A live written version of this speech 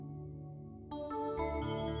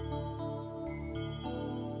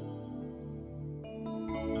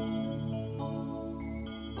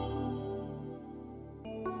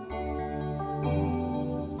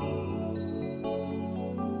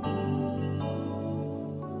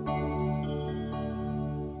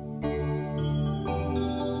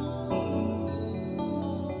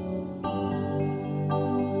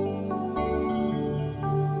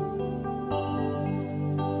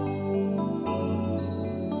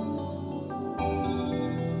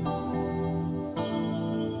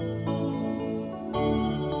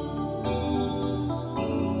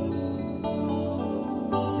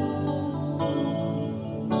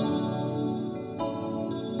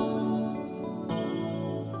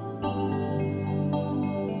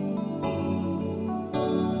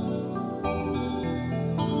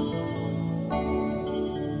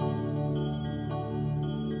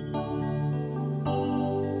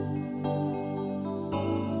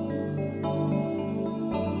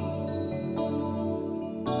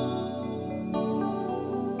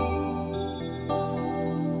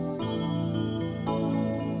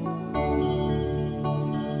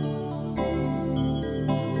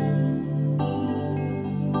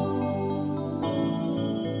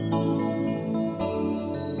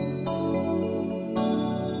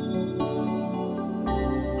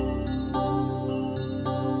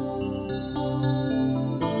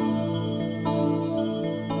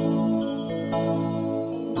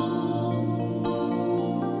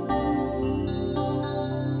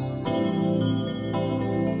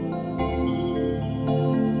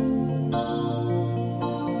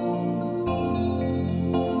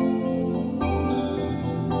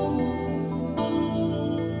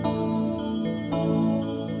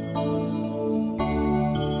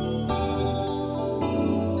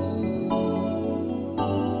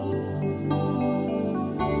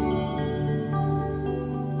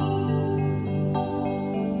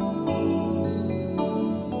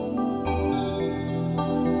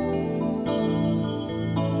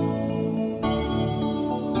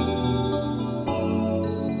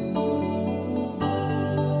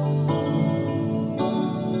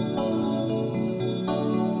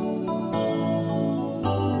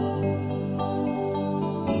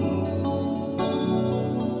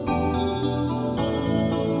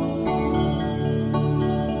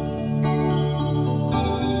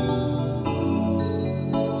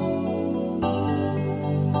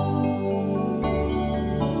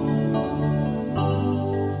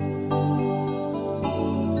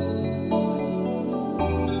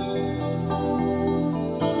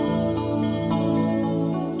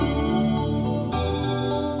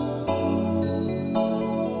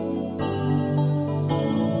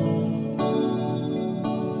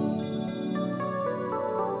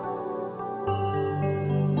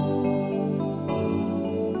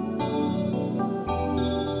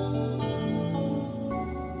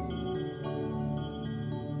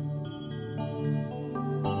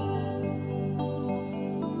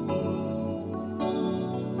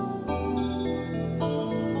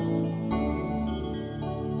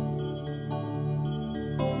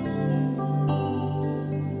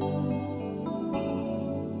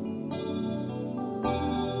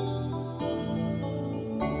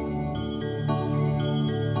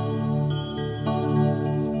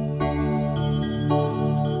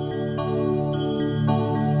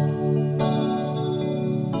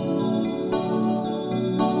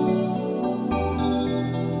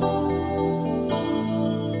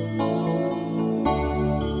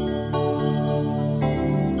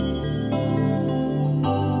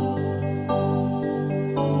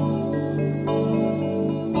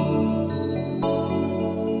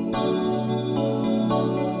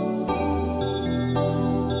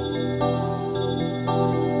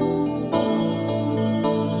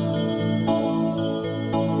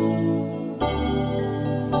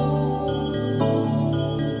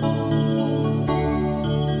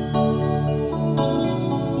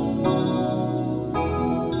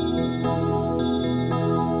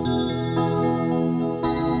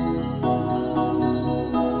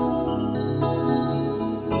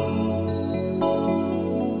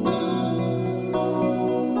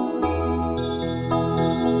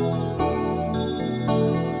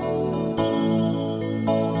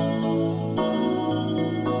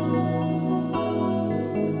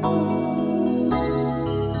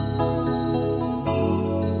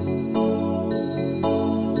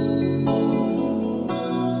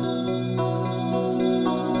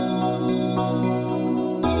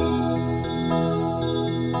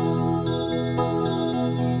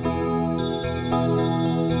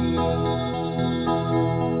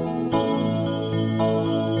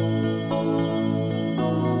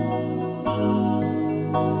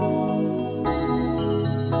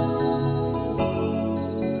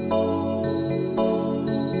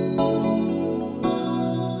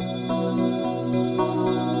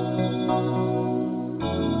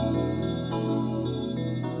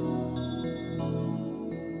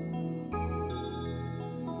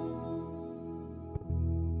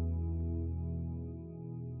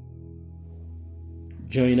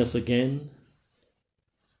Join us again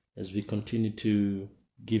as we continue to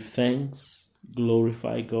give thanks,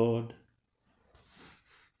 glorify God,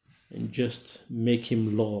 and just make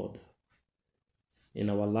Him Lord in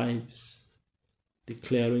our lives,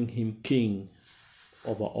 declaring Him King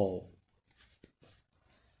over all.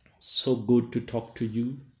 So good to talk to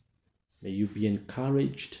you. May you be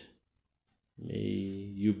encouraged. May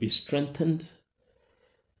you be strengthened.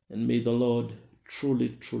 And may the Lord truly,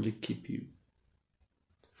 truly keep you.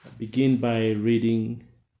 I begin by reading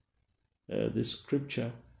the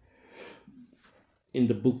scripture in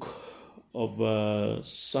the book of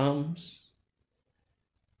Psalms.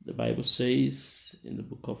 The Bible says in the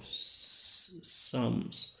book of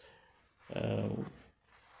Psalms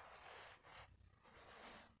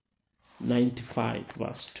 95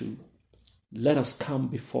 verse 2, let us come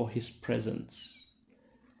before His presence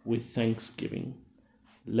with thanksgiving.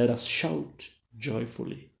 Let us shout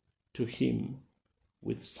joyfully to Him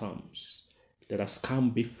with psalms. Let us come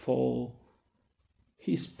before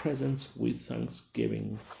His presence with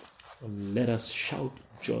thanksgiving, and let us shout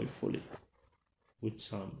joyfully with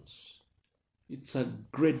psalms. It's a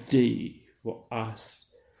great day for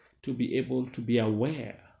us to be able to be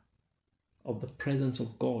aware of the presence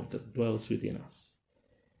of God that dwells within us.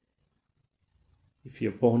 If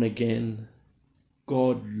you're born again,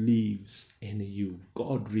 God lives in you.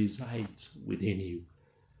 God resides within you.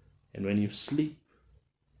 And when you sleep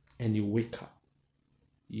and you wake up,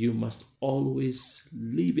 you must always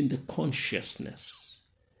live in the consciousness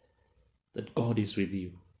that God is with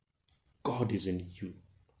you. God is in you.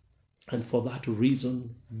 And for that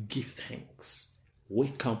reason, give thanks.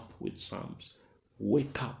 Wake up with psalms.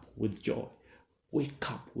 Wake up with joy.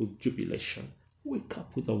 Wake up with jubilation. Wake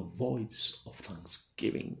up with a voice of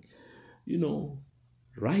thanksgiving.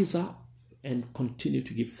 Rise up and continue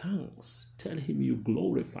to give thanks. Tell Him you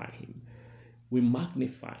glorify Him. We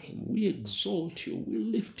magnify Him. We exalt you. We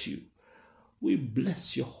lift you. We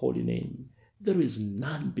bless your holy name. There is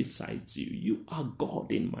none besides you. You are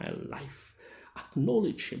God in my life.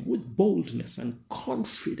 Acknowledge Him with boldness and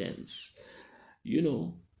confidence.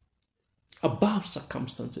 Above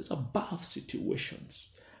circumstances, above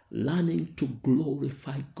situations, learning to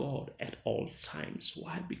glorify God at all times.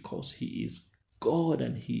 Why? Because He is God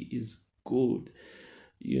and He is good,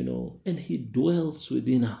 and He dwells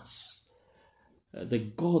within us. The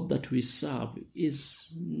God that we serve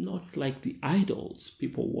is not like the idols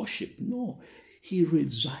people worship. No, He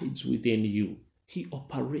resides within you. He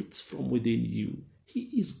operates from within you. He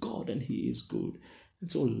is God and He is good.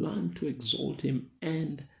 And so learn to exalt Him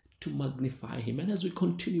and to magnify Him. And as we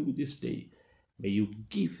continue with this day, may you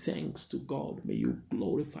give thanks to God. May you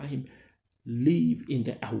glorify Him. Live in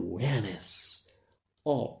the awareness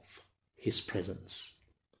of His presence.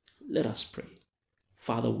 Let us pray.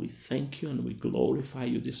 Father, we thank you and we glorify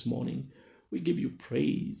you this morning. We give you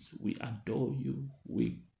praise. We adore you.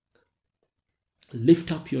 We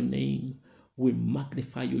lift up your name. We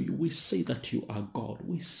magnify you. We say that you are God.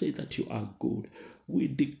 We say that you are good. We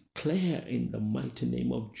declare in the mighty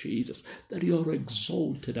name of Jesus that you are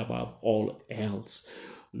exalted above all else.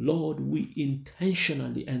 Lord, we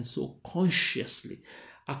intentionally and so consciously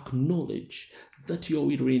acknowledge that you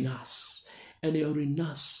are in us, and you are in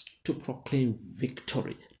us to proclaim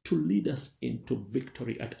victory, to lead us into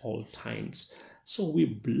victory at all times. So we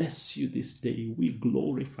bless you this day. We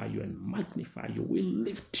glorify you and magnify you. We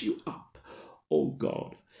lift you up, oh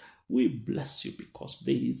God. We bless you because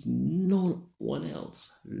there is no one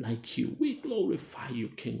else like you. We glorify you,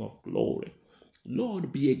 King of glory.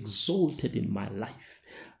 Lord, be exalted in my life.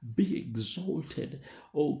 Be exalted,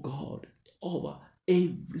 oh God, over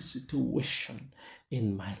every situation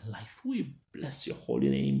in my life. We bless your holy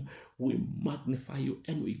name. We magnify you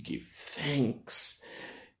and we give thanks.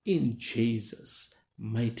 In Jesus'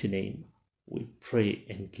 mighty name, we pray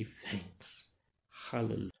and give thanks.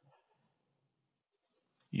 Hallelujah.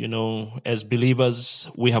 As believers,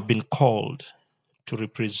 we have been called to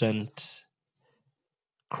represent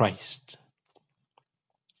Christ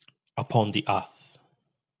upon the earth.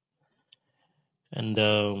 And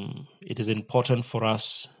it is important for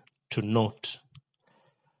us to note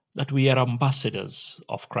that we are ambassadors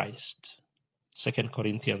of Christ. 2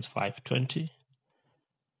 Corinthians 5:20.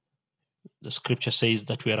 The scripture says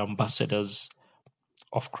that we are ambassadors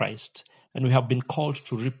of Christ. And we have been called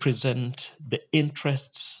to represent the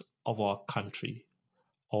interests of our country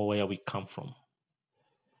or where we come from.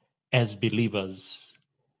 As believers,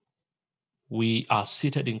 we are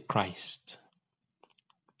seated in Christ.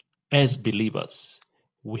 As believers,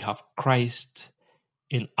 we have Christ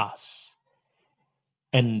in us.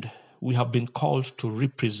 And we have been called to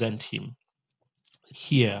represent Him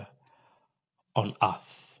here on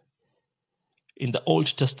earth. In the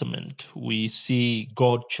Old Testament, we see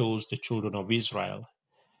God chose the children of Israel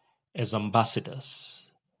as ambassadors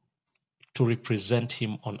to represent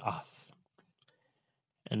him on earth.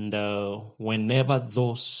 And whenever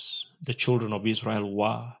the children of Israel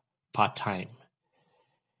were part-time,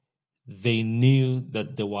 they knew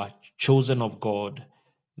that they were chosen of God.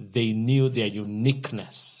 They knew their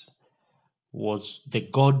uniqueness was the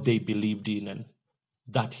God they believed in and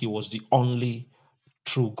that he was the only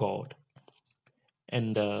true God.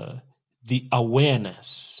 And the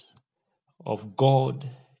awareness of God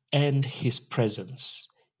and his presence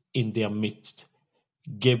in their midst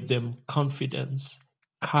gave them confidence,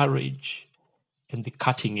 courage, and the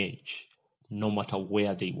cutting edge, no matter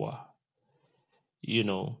where they were,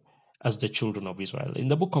 as the children of Israel. In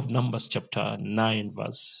the book of Numbers, chapter 9,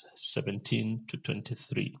 verse 17 to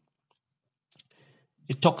 23,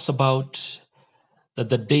 it talks about that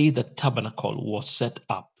the day the tabernacle was set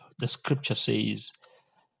up, the scripture says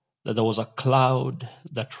that there was a cloud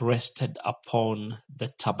that rested upon the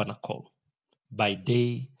tabernacle by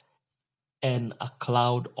day and a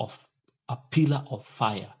pillar of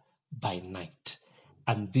fire by night.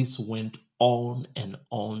 And this went on and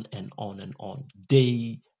on and on and on,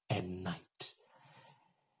 day and night.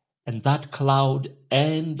 And that cloud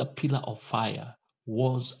and the pillar of fire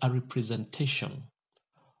was a representation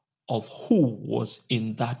of who was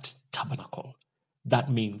in that tabernacle.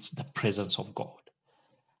 That means the presence of God.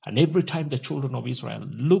 And every time the children of Israel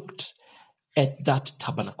looked at that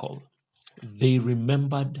tabernacle, they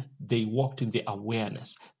remembered, they walked in the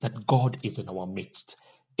awareness that God is in our midst.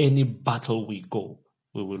 Any battle we go,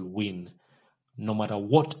 we will win. No matter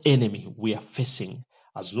what enemy we are facing,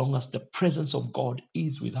 as long as the presence of God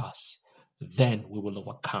is with us, then we will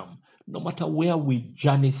overcome. No matter where we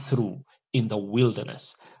journey through in the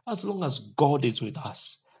wilderness, as long as God is with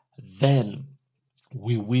us, then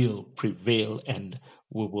we will prevail and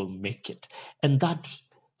we will make it. And that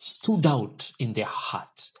stood out in their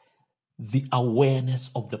hearts, the awareness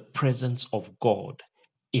of the presence of God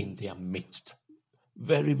in their midst.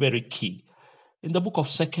 Very, very key. In the book of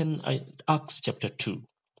Acts chapter 2,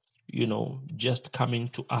 just coming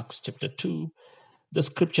to Acts chapter 2, the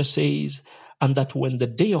scripture says, and that when the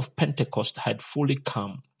day of Pentecost had fully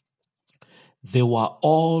come, they were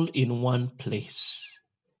all in one place,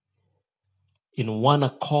 in one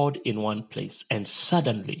accord, in one place. And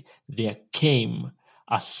suddenly there came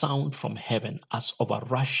a sound from heaven as of a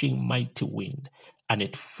rushing mighty wind, and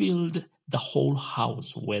it filled the whole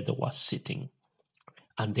house where they were sitting.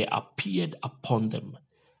 And there appeared upon them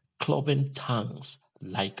cloven tongues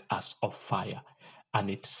like as of fire,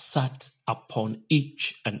 and it sat upon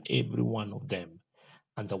each and every one of them.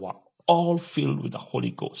 And they were all filled with the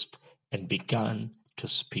Holy Ghost and began to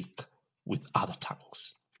speak with other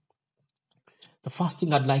tongues. The first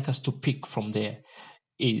thing I'd like us to pick from there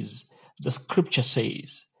is the scripture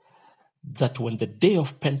says that when the day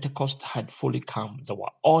of Pentecost had fully come, they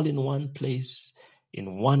were all in one place,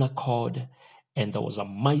 in one accord, and there was a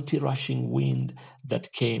mighty rushing wind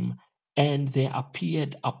that came, and there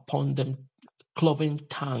appeared upon them cloven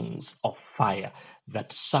tongues of fire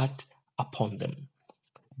that sat upon them.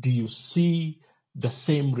 Do you see the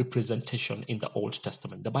same representation in the Old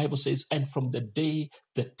Testament? The Bible says, and from the day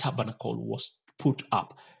the tabernacle was put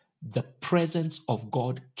up, the presence of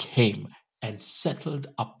God came and settled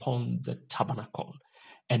upon the tabernacle,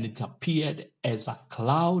 and it appeared as a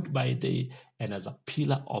cloud by day and as a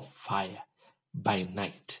pillar of fire by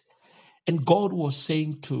night. And God was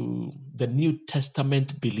saying to the New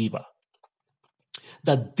Testament believer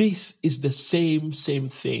that this is the same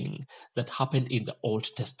thing that happened in the Old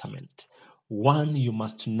Testament. One, you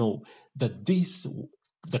must know that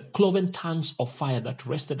the cloven tongues of fire that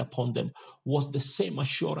rested upon them was the same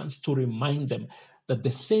assurance to remind them that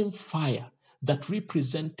the same fire that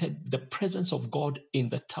represented the presence of God in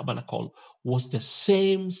the tabernacle was the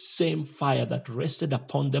same fire that rested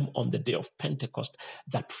upon them on the day of Pentecost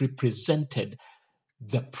that represented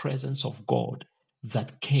the presence of God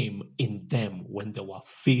that came in them when they were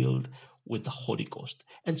filled with the Holy Ghost.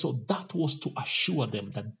 And so that was to assure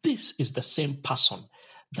them that this is the same person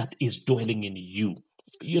that is dwelling in you.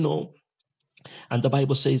 And the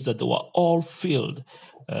Bible says that they were all filled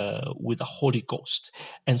with the Holy Ghost.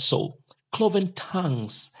 And so cloven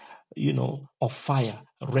tongues, of fire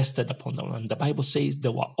rested upon them. And the Bible says they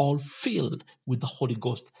were all filled with the Holy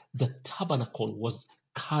Ghost. The tabernacle was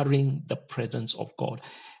carrying the presence of God.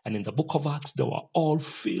 And in the book of Acts, they were all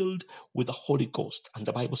filled with the Holy Ghost. And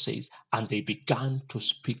the Bible says, and they began to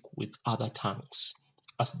speak with other tongues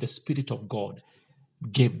as the Spirit of God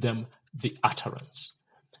gave them the utterance.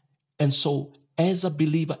 And so as a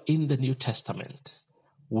believer in the New Testament,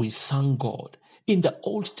 we thank God. In the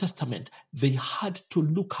Old Testament, they had to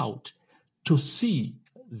look out to see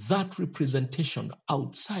that representation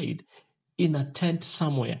outside in a tent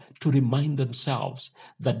somewhere to remind themselves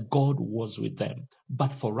that God was with them.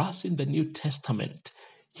 But for us in the New Testament,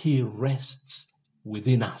 He rests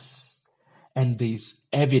within us. And there's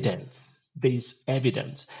evidence. There's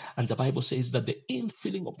evidence. And the Bible says that the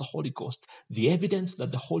infilling of the Holy Ghost, the evidence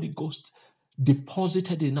that the Holy Ghost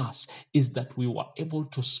deposited in us is that we were able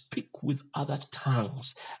to speak with other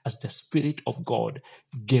tongues as the Spirit of God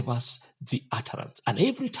gave us the utterance. And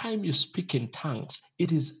every time you speak in tongues,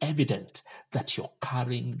 it is evident that you're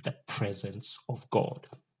carrying the presence of God.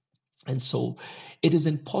 And so it is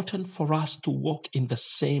important for us to walk in the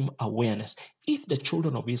same awareness. If the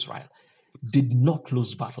children of Israel did not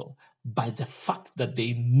lose battle by the fact that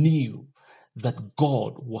they knew that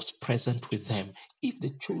God was present with them, if the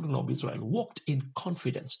children of Israel walked in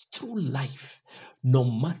confidence through life, no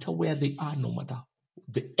matter where they are, no matter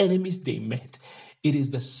the enemies they met, it is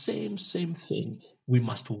the same thing. We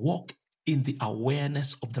must walk in the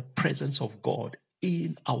awareness of the presence of God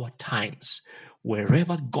in our times,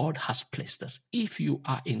 wherever God has placed us. If you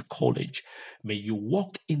are in college, may you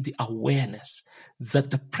walk in the awareness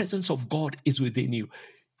that the presence of God is within you.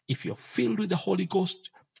 If you're filled with the Holy Ghost,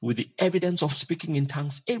 with the evidence of speaking in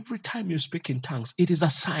tongues, every time you speak in tongues, it is a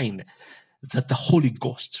sign that the Holy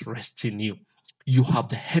Ghost rests in you. You have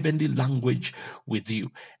the heavenly language with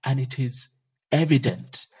you, and it is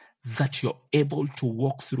evident that you're able to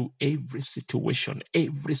walk through every situation,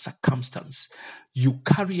 every circumstance. You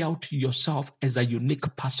carry out yourself as a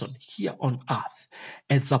unique person here on earth,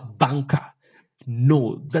 as a banker.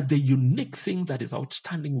 Know that the unique thing that is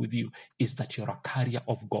outstanding with you is that you're a carrier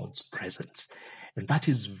of God's presence. And that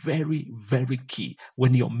is very, very key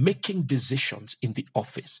when you're making decisions in the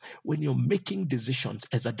office, when you're making decisions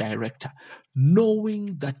as a director,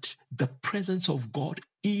 knowing that the presence of God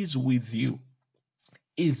is with you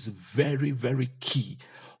is very, very key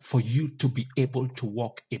for you to be able to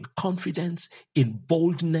walk in confidence, in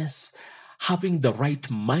boldness, having the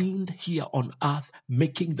right mind here on earth,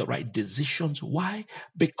 making the right decisions. Why?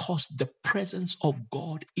 Because the presence of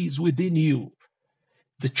God is within you.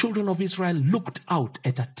 The children of Israel looked out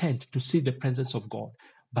at a tent to see the presence of God,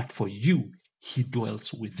 but for you, He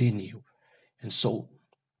dwells within you. And so,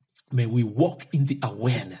 may we walk in the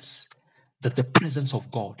awareness that the presence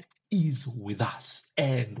of God is with us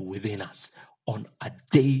and within us on a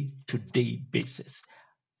day-to-day basis,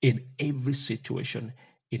 in every situation,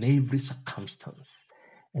 in every circumstance.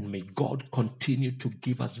 And may God continue to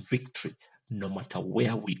give us victory no matter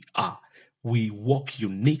where we are. We walk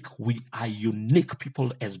unique. We are unique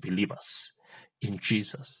people as believers. In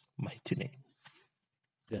Jesus' mighty name.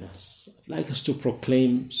 Yes, I'd like us to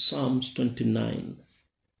proclaim Psalms 29.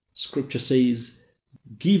 Scripture says,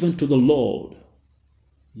 "Give unto the Lord,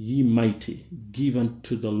 ye mighty, give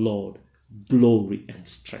unto the Lord glory and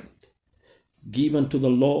strength. Give unto the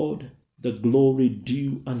Lord the glory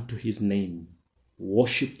due unto his name.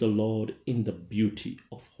 Worship the Lord in the beauty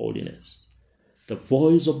of holiness. The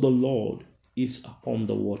voice of the Lord is upon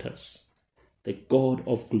the waters. The God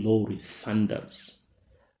of glory thunders.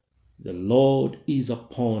 The Lord is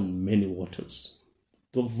upon many waters.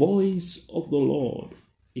 The voice of the Lord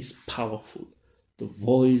is powerful. The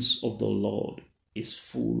voice of the Lord is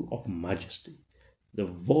full of majesty. The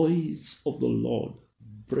voice of the Lord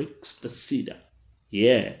breaks the cedar.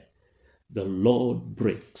 Yeah, the Lord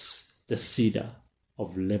breaks the cedar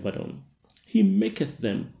of Lebanon. He maketh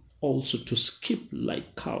them also to skip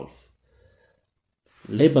like calf.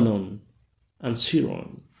 Lebanon and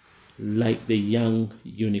Syron like the young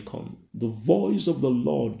unicorn. The voice of the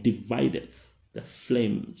Lord divideth the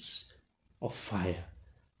flames of fire.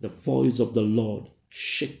 The voice of the Lord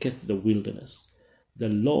shaketh the wilderness. The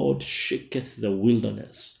Lord shaketh the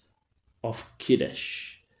wilderness of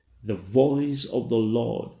Kadesh. The voice of the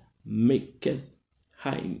Lord maketh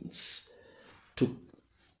hinds to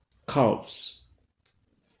calves,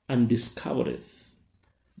 and discovereth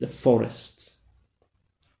the forests.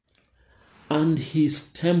 And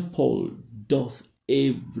his temple doth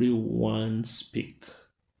every one speak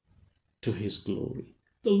to his glory.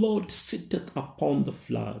 The Lord sitteth upon the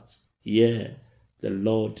floods. Yea, the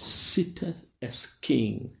Lord sitteth as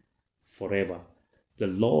king forever. The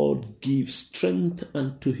Lord gives strength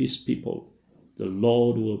unto his people. The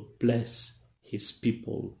Lord will bless his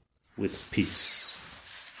people with peace.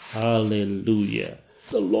 Hallelujah.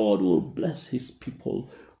 The Lord will bless his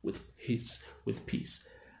people with peace.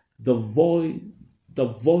 The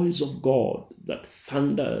voice of God that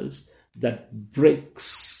thunders, that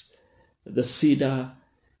breaks the cedar,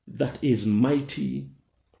 that is mighty,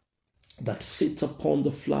 that sits upon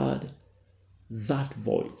the flood, that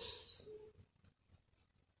voice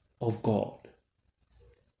of God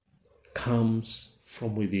comes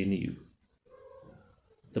from within you.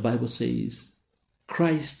 The Bible says,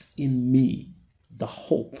 Christ in me, the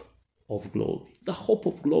hope of glory. The hope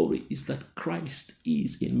of glory is that Christ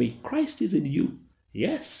is in me. Christ is in you.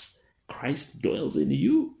 Yes, Christ dwells in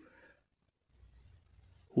you.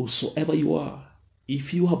 Whosoever you are,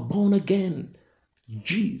 if you are born again,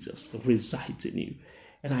 Jesus resides in you.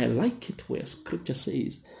 And I like it where scripture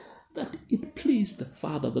says that it pleased the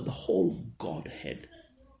Father that the whole Godhead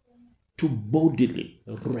to bodily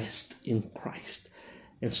rest in Christ.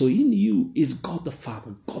 And so in you is God the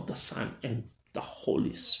Father, God the Son, and the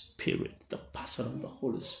Holy Spirit, the person of the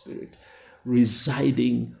Holy Spirit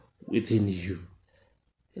residing within you.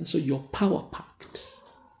 And so you're power packed.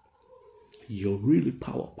 You're really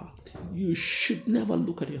power packed. You should never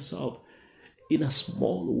look at yourself in a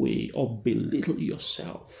small way or belittle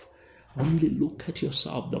yourself. Only look at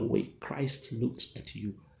yourself the way Christ looks at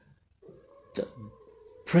you. The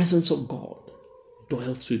presence of God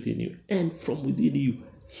dwells within you, and from within you,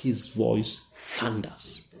 his voice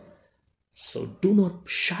thunders. So do not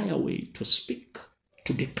shy away to speak,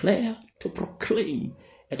 to declare, to proclaim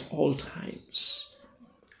at all times.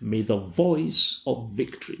 May the voice of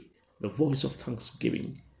victory, the voice of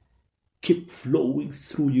thanksgiving, keep flowing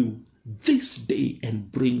through you this day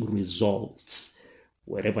and bring results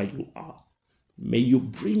wherever you are. May you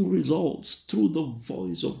bring results through the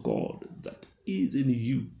voice of God that is in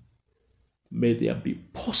you. May there be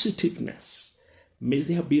positiveness. May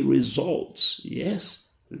there be results.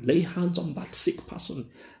 Yes, lay hands on that sick person.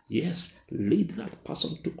 Yes, lead that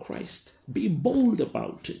person to Christ. Be bold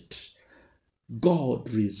about it.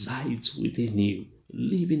 God resides within you.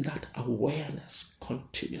 Live in that awareness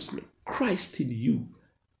continuously. Christ in you,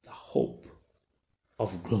 the hope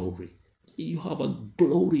of glory. May you have a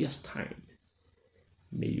glorious time.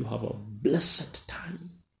 May you have a blessed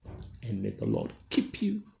time. And may the Lord keep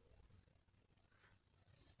you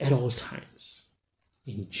at all times.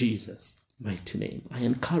 In Jesus' mighty name. I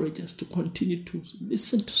encourage us to continue to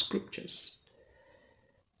listen to scriptures.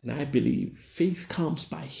 And I believe faith comes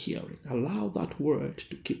by hearing. Allow that word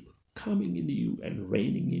to keep coming in you and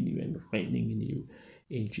reigning in you and reigning in you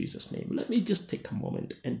in Jesus' name. Let me just take a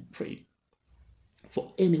moment and pray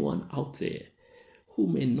for anyone out there who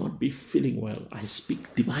may not be feeling well. I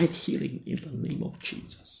speak divine healing in the name of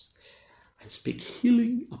Jesus. I speak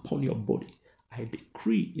healing upon your body. I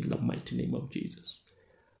decree in the mighty name of Jesus.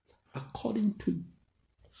 According to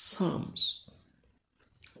Psalms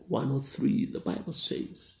 103, the Bible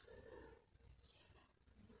says,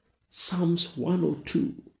 Psalms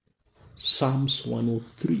 102, Psalms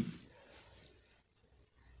 103,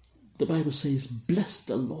 the Bible says, bless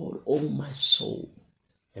the Lord, O my soul,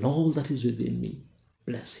 and all that is within me.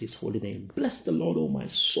 Bless his holy name. Bless the Lord, O my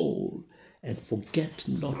soul, and forget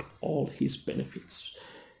not all his benefits.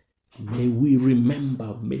 May we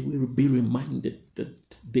remember, may we be reminded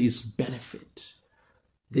that there is benefit.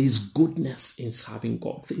 There is goodness in serving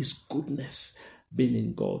God. There is goodness being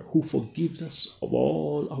in God, who forgives us of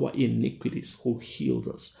all our iniquities, who heals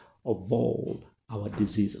us of all our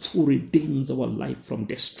diseases, who redeems our life from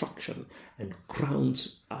destruction and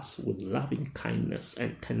crowns us with loving kindness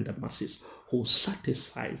and tender mercies, who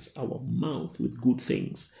satisfies our mouth with good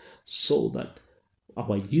things, so that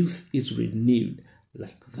our youth is renewed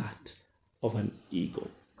like that of an eagle.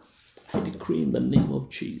 I decree in the name of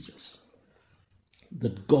Jesus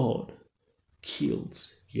that God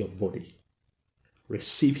heals your body.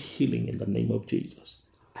 Receive healing in the name of Jesus.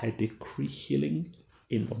 I decree healing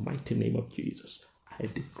in the mighty name of Jesus. I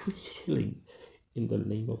decree healing in the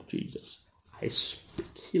name of Jesus. I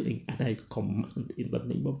speak healing and I command in the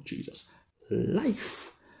name of Jesus.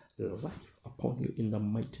 Life upon you in the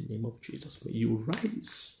mighty name of Jesus. May you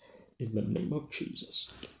rise in the name of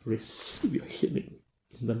Jesus. Receive your healing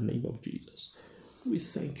in the name of Jesus. We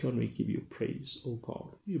thank you and we give you praise, oh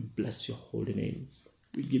God. We bless your holy name.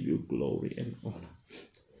 We give you glory and honor.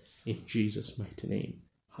 In Jesus' mighty name.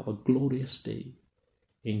 Have a glorious day.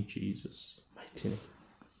 In Jesus' mighty name.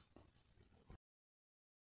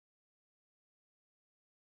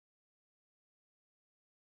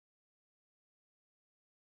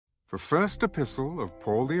 The first epistle of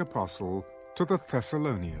Paul the Apostle to the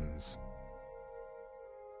Thessalonians.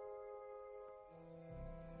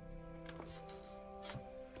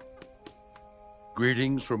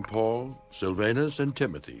 Greetings from Paul, Silvanus, and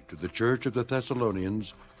Timothy to the church of the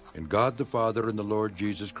Thessalonians in God the Father and the Lord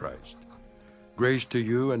Jesus Christ. Grace to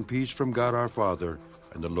you and peace from God our Father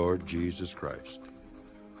and the Lord Jesus Christ.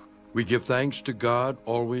 We give thanks to God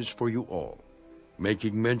always for you all,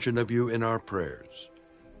 making mention of you in our prayers,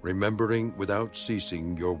 remembering without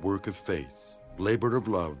ceasing your work of faith, labor of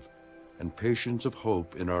love, and patience of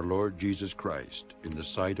hope in our Lord Jesus Christ, in the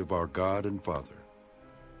sight of our God and Father.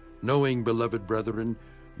 Knowing, beloved brethren,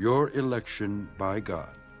 your election by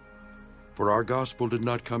God. For our gospel did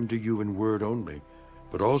not come to you in word only,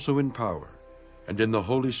 but also in power, and in the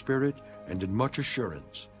Holy Spirit, and in much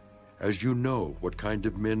assurance, as you know what kind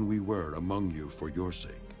of men we were among you for your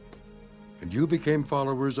sake. And you became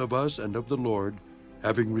followers of us and of the Lord,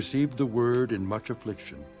 having received the word in much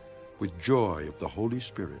affliction, with joy of the Holy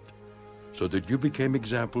Spirit, so that you became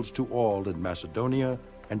examples to all in Macedonia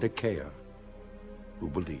and Achaia who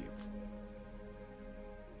believe.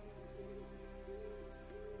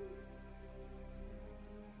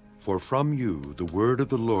 For from you the word of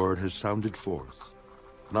the Lord has sounded forth,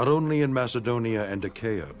 not only in Macedonia and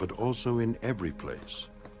Achaia, but also in every place.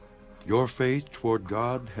 Your faith toward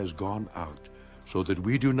God has gone out, so that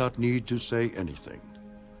we do not need to say anything.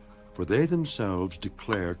 For they themselves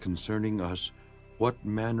declare concerning us what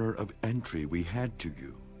manner of entry we had to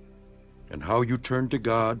you, and how you turned to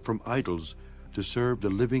God from idols to serve the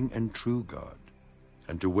living and true God,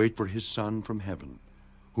 and to wait for his Son from heaven,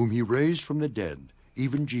 whom he raised from the dead,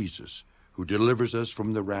 even Jesus, who delivers us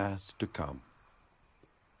from the wrath to come.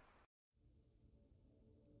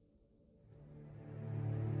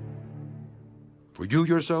 For you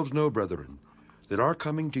yourselves know, brethren, that our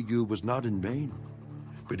coming to you was not in vain.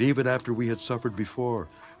 But even after we had suffered before,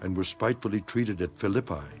 and were spitefully treated at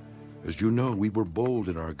Philippi, as you know, we were bold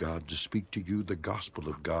in our God to speak to you the gospel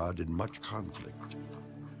of God in much conflict.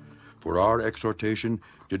 For our exhortation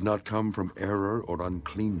did not come from error or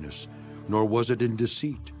uncleanness, nor was it in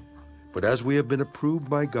deceit. But as we have been approved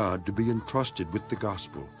by God to be entrusted with the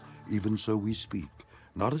gospel, even so we speak,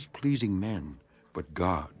 not as pleasing men, but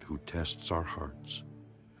God who tests our hearts.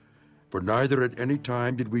 For neither at any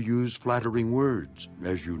time did we use flattering words,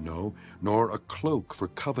 as you know, nor a cloak for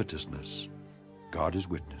covetousness. God is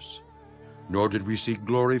witness. Nor did we seek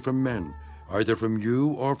glory from men, either from you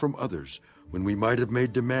or from others, when we might have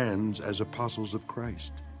made demands as apostles of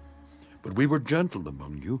Christ. But we were gentle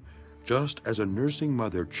among you, just as a nursing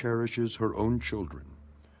mother cherishes her own children.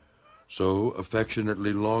 So,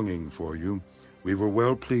 affectionately longing for you, we were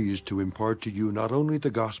well pleased to impart to you not only the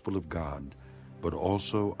gospel of God, but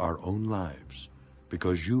also our own lives,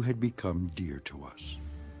 because you had become dear to us.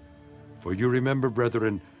 For you remember,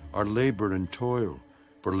 brethren, our labor and toil,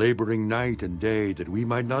 for laboring night and day, that we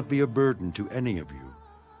might not be a burden to any of you.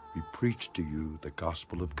 We preached to you the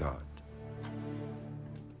gospel of God.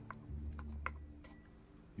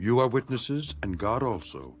 You are witnesses, and God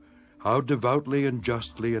also, how devoutly and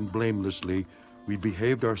justly and blamelessly we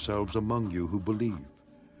behaved ourselves among you who believe.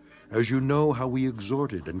 As you know how we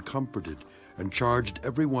exhorted and comforted and charged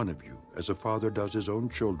every one of you, as a father does his own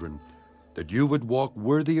children, that you would walk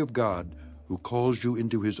worthy of God, who calls you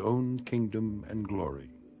into his own kingdom and glory.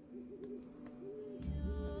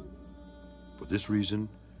 For this reason,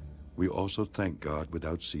 we also thank God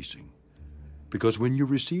without ceasing, because when you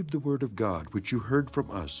received the word of God, which you heard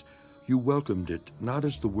from us, you welcomed it not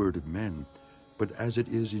as the word of men, but as it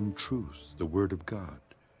is in truth, the word of God,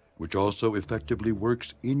 which also effectively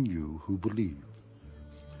works in you who believe.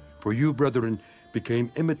 For you, brethren,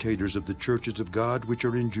 became imitators of the churches of God which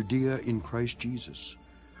are in Judea in Christ Jesus.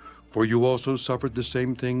 For you also suffered the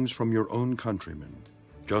same things from your own countrymen,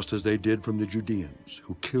 just as they did from the Judeans,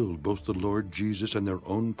 who killed both the Lord Jesus and their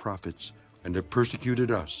own prophets, and have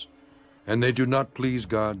persecuted us. And they do not please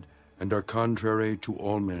God, and are contrary to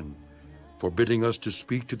all men, forbidding us to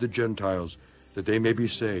speak to the Gentiles, that they may be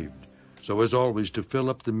saved, so as always to fill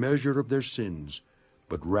up the measure of their sins.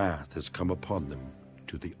 But wrath has come upon them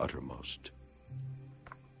to the uttermost.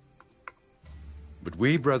 But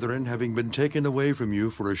we, brethren, having been taken away from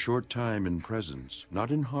you for a short time in presence,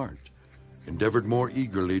 not in heart, endeavored more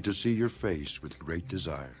eagerly to see your face with great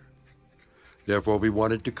desire. Therefore we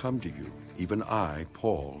wanted to come to you, even I,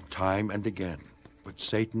 Paul, time and again, but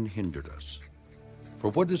Satan hindered us.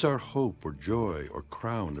 For what is our hope or joy or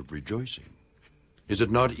crown of rejoicing? Is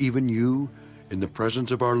it not even you, in the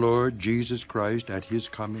presence of our Lord Jesus Christ at his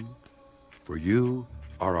coming? For you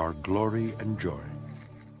are our glory and joy.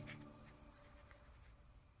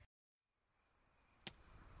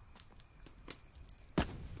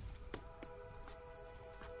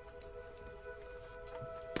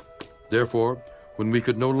 Therefore, when we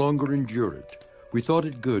could no longer endure it, we thought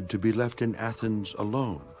it good to be left in Athens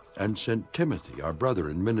alone, and sent Timothy, our brother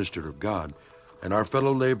and minister of God, and our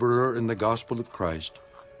fellow laborer in the gospel of Christ,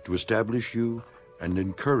 to establish you and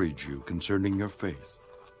encourage you concerning your faith,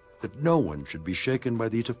 that no one should be shaken by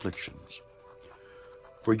these afflictions.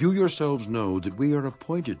 For you yourselves know that we are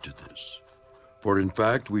appointed to this. For in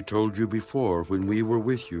fact we told you before when we were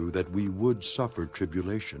with you that we would suffer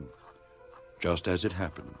tribulation, just as it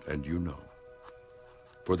happened, and you know.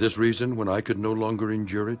 For this reason, when I could no longer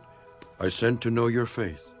endure it, I sent to know your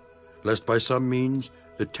faith, lest by some means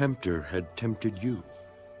the tempter had tempted you,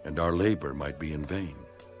 and our labor might be in vain.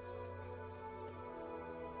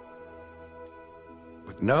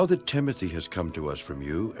 But now that Timothy has come to us from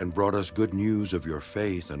you and brought us good news of your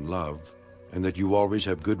faith and love, and that you always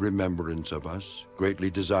have good remembrance of us,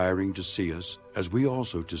 greatly desiring to see us, as we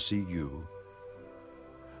also to see you.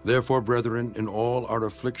 Therefore, brethren, in all our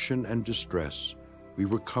affliction and distress, we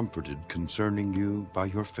were comforted concerning you by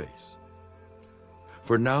your faith.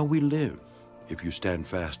 For now we live, if you stand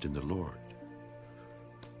fast in the Lord.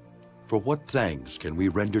 For what thanks can we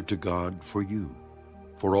render to God for you,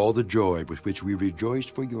 for all the joy with which we rejoice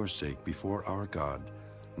for your sake before our God,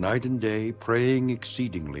 night and day, praying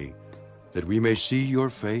exceedingly, that we may see your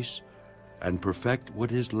face and perfect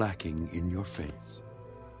what is lacking in your faith.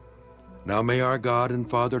 Now may our God and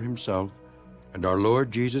Father himself and our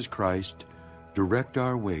Lord Jesus Christ direct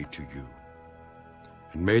our way to you.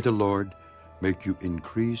 And may the Lord make you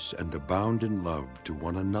increase and abound in love to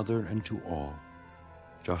one another and to all,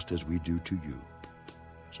 just as we do to you,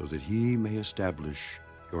 so that he may establish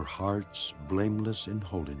your hearts blameless in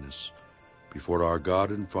holiness before our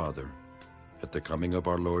God and Father at the coming of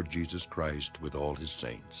our Lord Jesus Christ with all his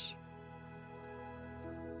saints.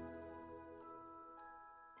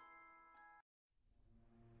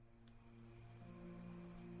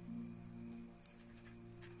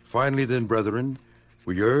 Finally then, brethren,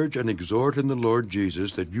 we urge and exhort in the Lord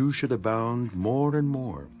Jesus that you should abound more and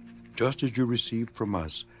more, just as you received from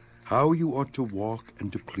us how you ought to walk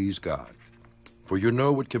and to please God. For you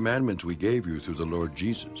know what commandments we gave you through the Lord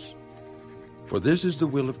Jesus. For this is the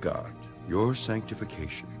will of God, your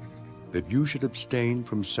sanctification, that you should abstain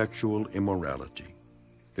from sexual immorality,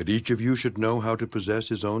 that each of you should know how to possess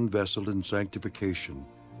his own vessel in sanctification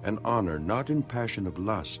and honor, not in passion of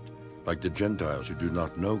lust, like the Gentiles who do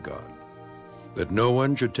not know God, that no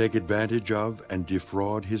one should take advantage of and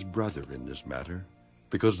defraud his brother in this matter,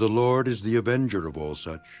 because the Lord is the avenger of all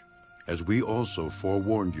such, as we also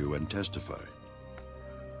forewarned you and testified.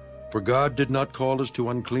 For God did not call us to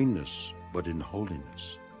uncleanness, but in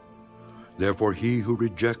holiness. Therefore he who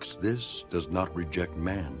rejects this does not reject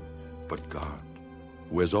man, but God,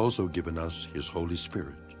 who has also given us his Holy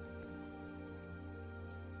Spirit.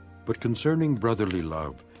 But concerning brotherly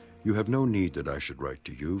love, you have no need that I should write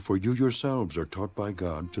to you, for you yourselves are taught by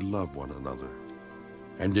God to love one another.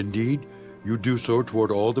 And indeed, you do so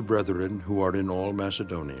toward all the brethren who are in all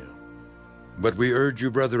Macedonia. But we urge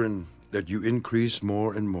you, brethren, that you increase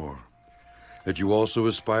more and more, that you also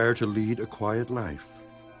aspire to lead a quiet life,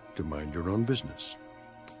 to mind your own business,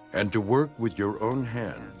 and to work with your own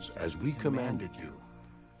hands as we commanded you,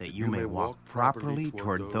 that you may walk properly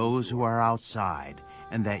toward those who are outside,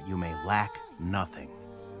 and that you may lack nothing.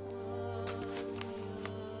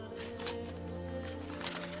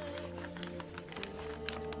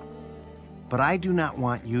 But I do not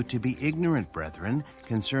want you to be ignorant, brethren,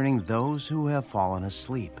 concerning those who have fallen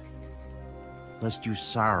asleep, lest you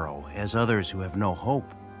sorrow as others who have no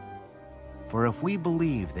hope. For if we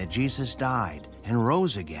believe that Jesus died and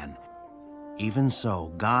rose again, even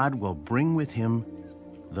so God will bring with him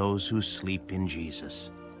those who sleep in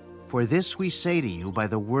Jesus. For this we say to you by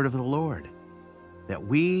the word of the Lord, that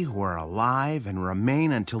we who are alive and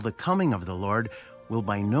remain until the coming of the Lord will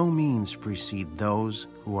by no means precede those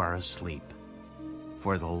who are asleep.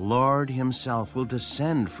 For the Lord himself will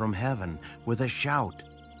descend from heaven with a shout,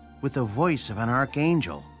 with the voice of an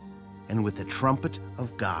archangel, and with the trumpet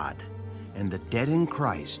of God, and the dead in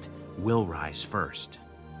Christ will rise first.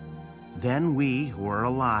 Then we who are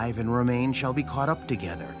alive and remain shall be caught up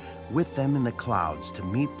together with them in the clouds to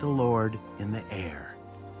meet the Lord in the air.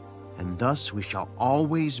 And thus we shall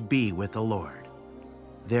always be with the Lord.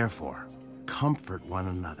 Therefore, comfort one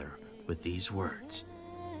another with these words.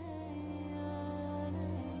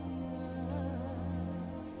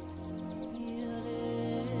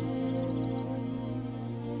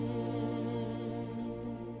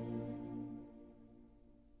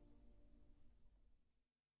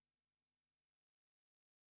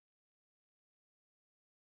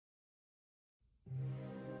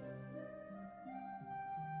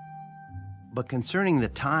 But concerning the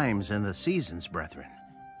times and the seasons, brethren,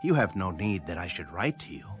 you have no need that I should write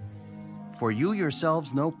to you. For you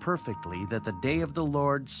yourselves know perfectly that the day of the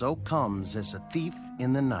Lord so comes as a thief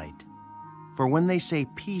in the night. For when they say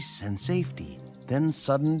peace and safety, Then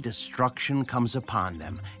sudden destruction comes upon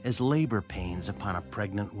them, as labor pains upon a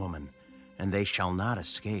pregnant woman, and they shall not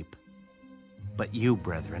escape. But you,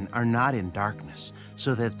 brethren, are not in darkness,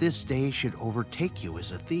 so that this day should overtake you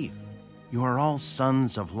as a thief. You are all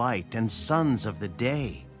sons of light and sons of the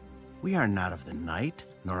day. We are not of the night,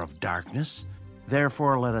 nor of darkness.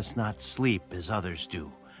 Therefore let us not sleep as others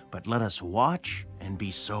do, but let us watch and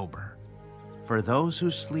be sober. For those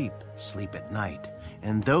who sleep, sleep at night,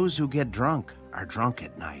 and those who get drunk are drunk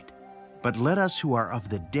at night. But let us who are of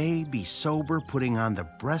the day be sober, putting on the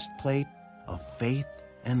breastplate of faith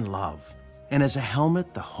and love, and as a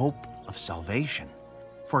helmet the hope of salvation.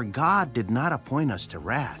 For God did not appoint us to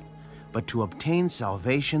wrath, but to obtain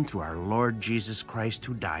salvation through our Lord Jesus Christ,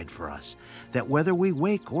 who died for us, that whether we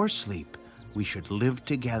wake or sleep, we should live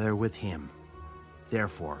together with him.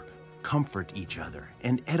 Therefore, comfort each other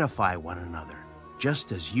and edify one another,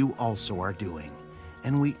 just as you also are doing.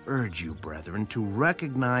 And we urge you, brethren, to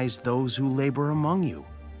recognize those who labor among you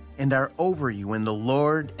and are over you in the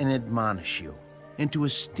Lord and admonish you, and to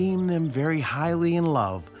esteem them very highly in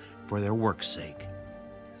love for their work's sake.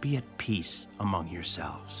 Be at peace among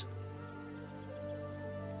yourselves.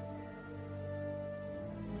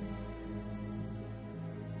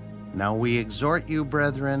 Now we exhort you,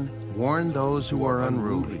 brethren, warn those who are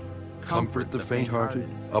unruly, Comfort the faint-hearted,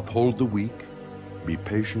 uphold the weak, be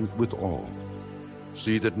patient with all.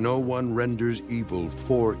 See that no one renders evil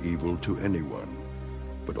for evil to anyone,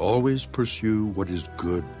 but always pursue what is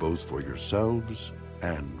good both for yourselves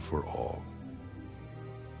and for all.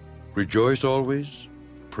 Rejoice always,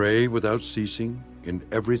 pray without ceasing, in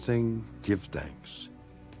everything give thanks.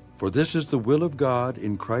 For this is the will of God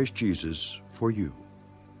in Christ Jesus for you.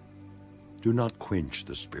 Do not quench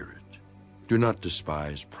the Spirit. Do not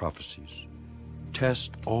despise prophecies.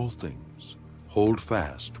 Test all things. Hold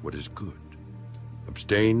fast what is good.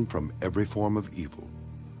 Abstain from every form of evil.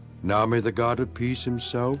 Now may the God of peace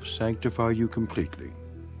himself sanctify you completely,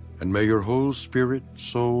 and may your whole spirit,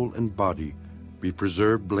 soul, and body be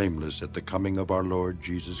preserved blameless at the coming of our Lord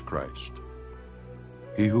Jesus Christ.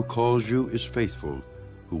 He who calls you is faithful,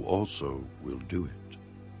 who also will do it.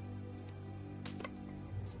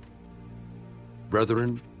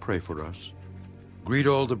 Brethren, pray for us. Greet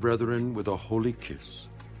all the brethren with a holy kiss.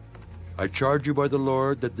 I charge you by the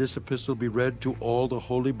Lord that this epistle be read to all the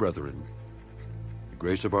holy brethren. The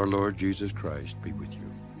grace of our Lord Jesus Christ be with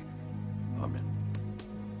you. Amen.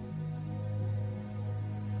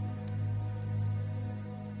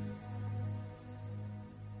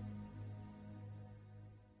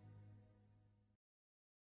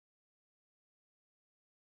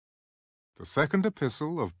 The second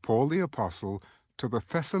epistle of Paul the Apostle to the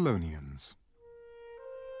Thessalonians.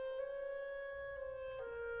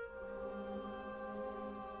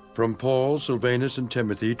 From Paul, Silvanus, and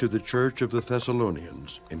Timothy to the church of the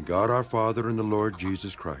Thessalonians, in God our Father and the Lord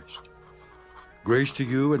Jesus Christ. Grace to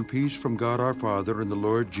you and peace from God our Father and the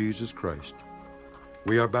Lord Jesus Christ.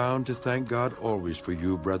 We are bound to thank God always for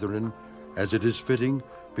you, brethren, as it is fitting,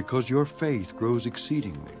 because your faith grows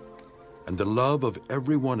exceedingly, and the love of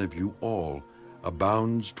every one of you all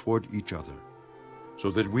abounds toward each other,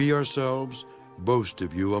 so that we ourselves boast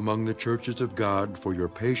of you among the churches of God for your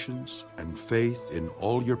patience and faith in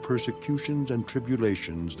all your persecutions and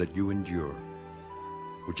tribulations that you endure,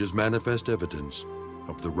 which is manifest evidence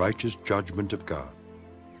of the righteous judgment of God,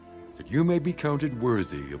 that you may be counted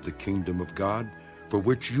worthy of the kingdom of God, for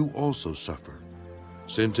which you also suffer,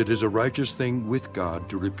 since it is a righteous thing with God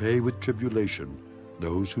to repay with tribulation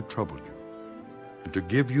those who trouble you, and to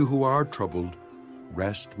give you who are troubled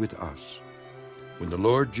rest with us, when the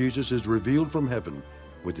Lord Jesus is revealed from heaven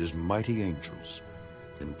with his mighty angels,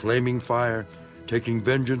 in flaming fire, taking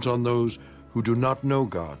vengeance on those who do not know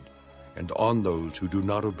God, and on those who do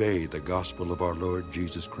not obey the gospel of our Lord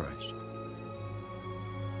Jesus Christ.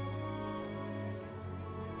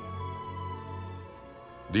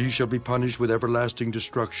 These shall be punished with everlasting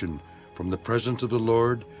destruction from the presence of the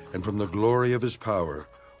Lord and from the glory of his power,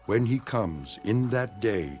 when he comes in that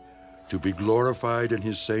day to be glorified in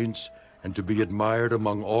his saints and to be admired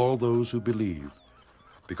among all those who believe,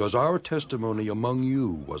 because our testimony among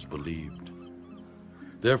you was believed.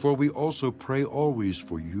 Therefore we also pray always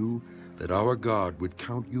for you, that our God would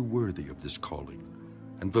count you worthy of this calling,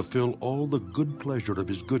 and fulfill all the good pleasure of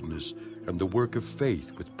his goodness and the work of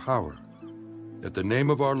faith with power, that the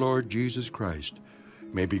name of our Lord Jesus Christ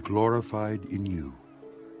may be glorified in you,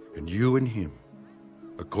 and you in him,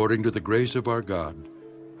 according to the grace of our God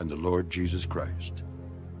and the Lord Jesus Christ.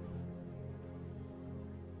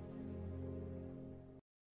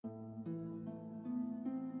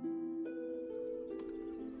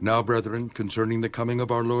 Now, brethren, concerning the coming of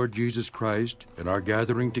our Lord Jesus Christ and our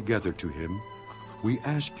gathering together to him, we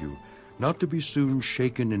ask you not to be soon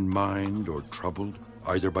shaken in mind or troubled,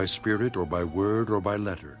 either by spirit or by word or by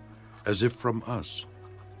letter, as if from us,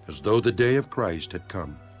 as though the day of Christ had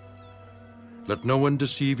come. Let no one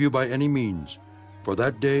deceive you by any means, for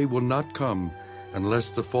that day will not come unless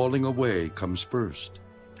the falling away comes first,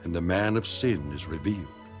 and the man of sin is revealed,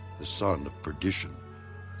 the son of perdition,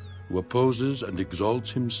 who opposes and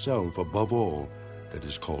exalts himself above all that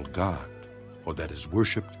is called God, or that is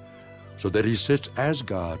worshipped, so that he sits as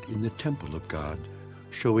God in the temple of God,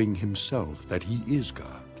 showing himself that he is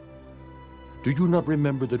God. Do you not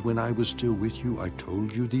remember that when I was still with you, I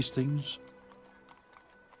told you these things?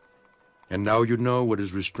 And now you know what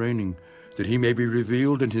is restraining, that he may be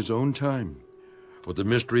revealed in his own time. For the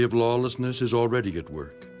mystery of lawlessness is already at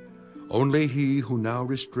work. Only he who now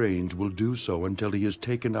restrains will do so until he is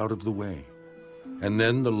taken out of the way. And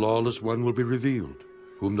then the lawless one will be revealed,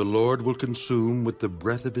 whom the Lord will consume with the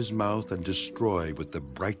breath of his mouth and destroy with the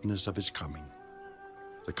brightness of his coming.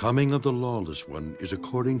 The coming of the lawless one is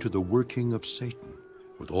according to the working of Satan,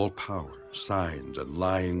 with all power, signs, and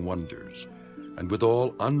lying wonders, and with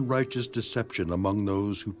all unrighteous deception among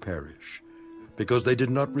those who perish, because they did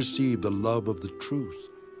not receive the love of the truth,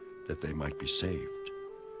 that they might be saved.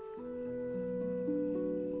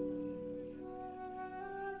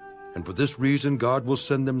 And for this reason God will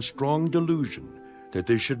send them strong delusion, that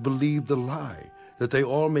they should believe the lie, that they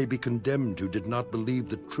all may be condemned who did not believe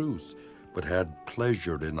the truth, but had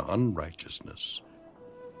pleasure in unrighteousness.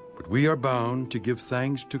 But we are bound to give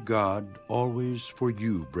thanks to God always for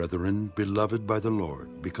you, brethren, beloved by the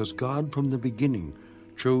Lord, because God from the beginning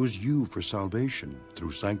chose you for salvation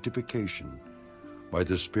through sanctification, by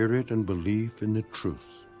the Spirit and belief in the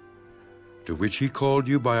truth, to which he called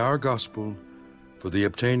you by our gospel, for the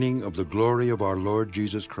obtaining of the glory of our Lord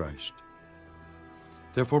Jesus Christ.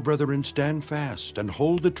 Therefore, brethren, stand fast and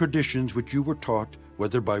hold the traditions which you were taught,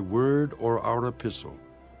 whether by word or our epistle.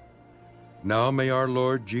 Now may our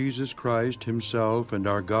Lord Jesus Christ himself and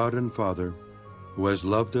our God and Father, who has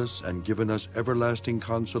loved us and given us everlasting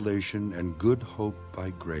consolation and good hope by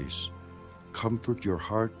grace, comfort your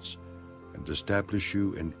hearts and establish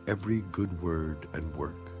you in every good word and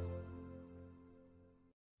work.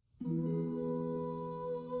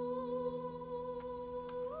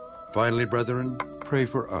 Finally, brethren, pray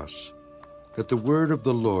for us, that the word of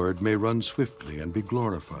the Lord may run swiftly and be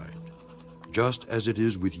glorified, just as it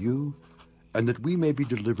is with you, and that we may be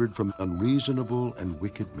delivered from unreasonable and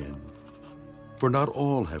wicked men. For not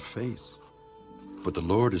all have faith, but the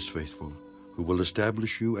Lord is faithful, who will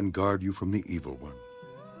establish you and guard you from the evil one.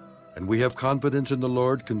 And we have confidence in the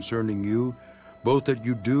Lord concerning you, both that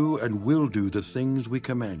you do and will do the things we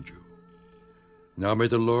command you. Now may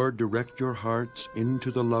the Lord direct your hearts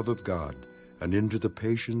into the love of God and into the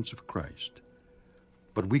patience of Christ.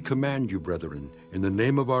 But we command you, brethren, in the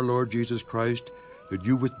name of our Lord Jesus Christ, that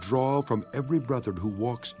you withdraw from every brother who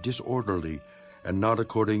walks disorderly and not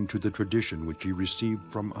according to the tradition which ye received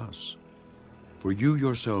from us. For you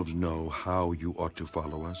yourselves know how you ought to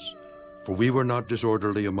follow us. For we were not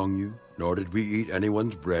disorderly among you, nor did we eat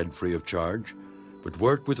anyone's bread free of charge, but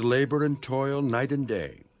worked with labor and toil night and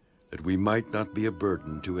day, that we might not be a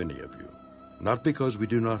burden to any of you, not because we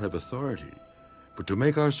do not have authority, but to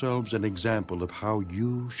make ourselves an example of how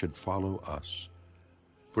you should follow us.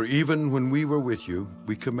 For even when we were with you,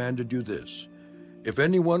 we commanded you this: if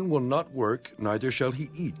anyone will not work, neither shall he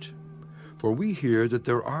eat. For we hear that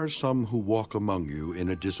there are some who walk among you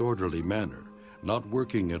in a disorderly manner, not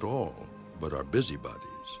working at all, but are busybodies.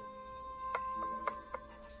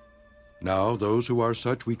 Now those who are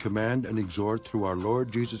such we command and exhort through our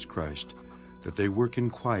Lord Jesus Christ, that they work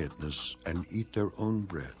in quietness and eat their own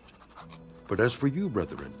bread. But as for you,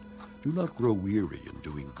 brethren, do not grow weary in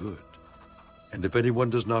doing good. And if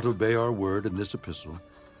anyone does not obey our word in this epistle,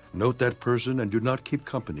 note that person and do not keep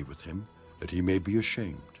company with him, that he may be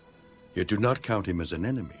ashamed. Yet do not count him as an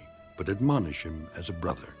enemy, but admonish him as a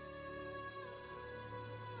brother.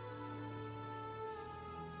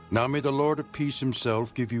 Now may the Lord of peace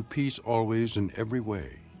himself give you peace always in every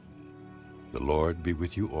way. The Lord be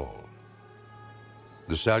with you all.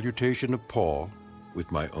 The salutation of Paul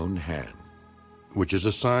with my own hand, which is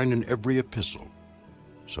a sign in every epistle,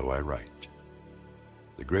 so I write.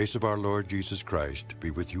 The grace of our Lord Jesus Christ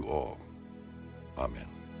be with you all. Amen.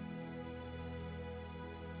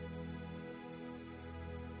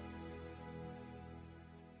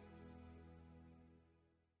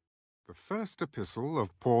 The first epistle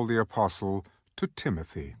of Paul the Apostle to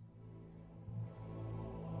Timothy.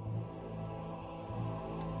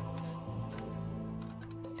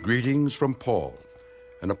 Greetings from Paul,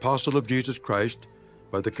 an apostle of Jesus Christ,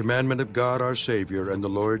 by the commandment of God our Savior and the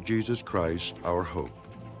Lord Jesus Christ our hope.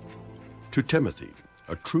 To Timothy,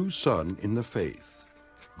 a true son in the faith,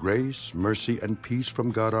 grace, mercy, and peace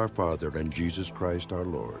from God our Father and Jesus Christ our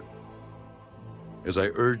Lord. As I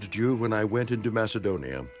urged you when I went into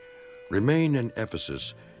Macedonia, remain in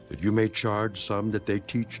Ephesus, that you may charge some that they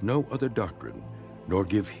teach no other doctrine, nor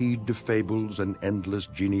give heed to fables and endless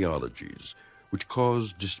genealogies, which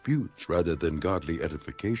cause disputes rather than godly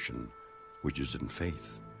edification, which is in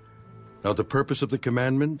faith. Now the purpose of the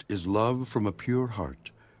commandment is love from a pure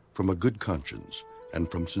heart, from a good conscience, and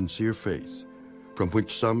from sincere faith, from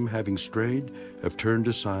which some, having strayed, have turned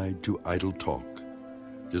aside to idle talk,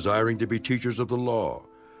 desiring to be teachers of the law,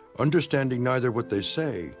 understanding neither what they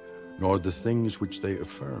say, nor the things which they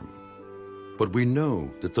affirm. But we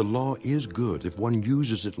know that the law is good if one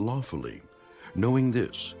uses it lawfully, knowing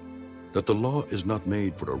this, that the law is not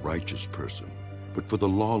made for a righteous person, but for the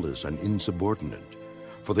lawless and insubordinate,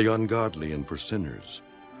 for the ungodly and for sinners,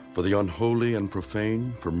 for the unholy and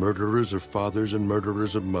profane, for murderers of fathers and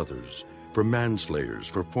murderers of mothers, for manslayers,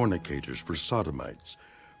 for fornicators, for sodomites,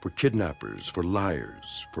 for kidnappers, for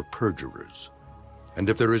liars, for perjurers. And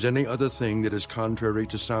if there is any other thing that is contrary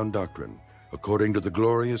to sound doctrine, according to the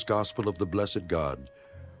glorious gospel of the blessed God,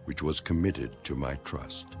 which was committed to my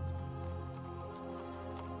trust.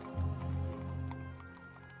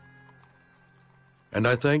 And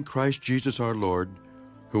I thank Christ Jesus our Lord,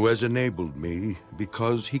 who has enabled me,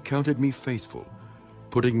 because he counted me faithful,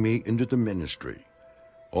 putting me into the ministry,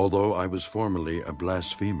 although I was formerly a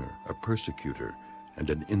blasphemer, a persecutor, and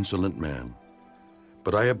an insolent man.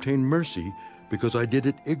 But I obtained mercy because I did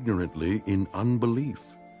it ignorantly in unbelief.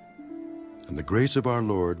 And the grace of our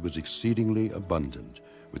Lord was exceedingly abundant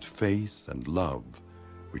with faith and love,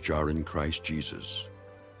 which are in Christ Jesus.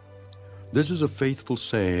 This is a faithful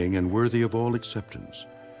saying and worthy of all acceptance,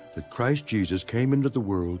 that Christ Jesus came into the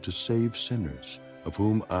world to save sinners, of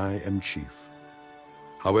whom I am chief.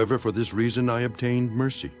 However, for this reason I obtained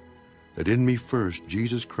mercy, that in me first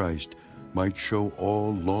Jesus Christ might show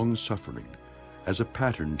all long-suffering as a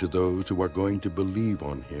pattern to those who are going to believe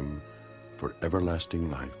on him for everlasting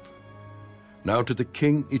life. Now to the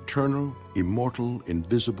King eternal, immortal,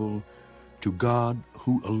 invisible, to God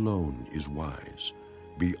who alone is wise,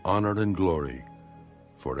 be honor and glory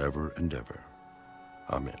forever and ever.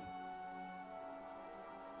 Amen.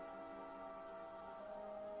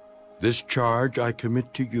 This charge I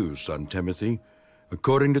commit to you, son Timothy,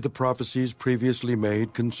 according to the prophecies previously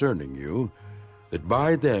made concerning you, that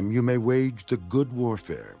by them you may wage the good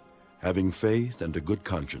warfare, having faith and a good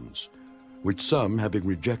conscience, which some, having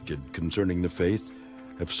rejected concerning the faith,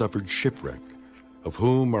 have suffered shipwreck, of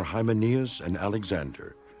whom are Hymenaeus and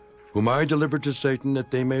Alexander, whom I delivered to Satan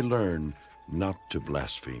that they may learn not to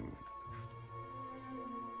blaspheme.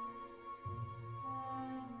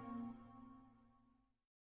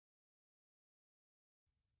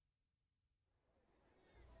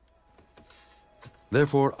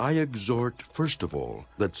 Therefore I exhort, first of all,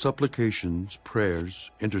 that supplications, prayers,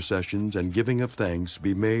 intercessions, and giving of thanks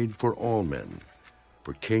be made for all men,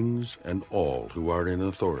 for kings and all who are in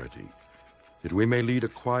authority, that we may lead a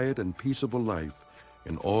quiet and peaceable life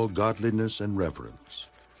in all godliness and reverence.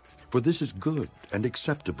 For this is good and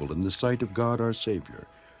acceptable in the sight of God our Savior,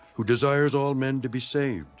 who desires all men to be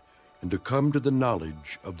saved and to come to the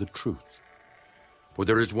knowledge of the truth. For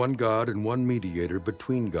there is one God and one mediator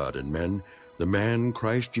between God and men, the man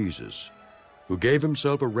Christ Jesus, who gave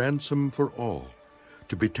himself a ransom for all,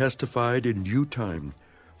 to be testified in due time,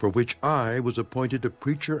 for which I was appointed a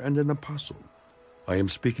preacher and an apostle. I am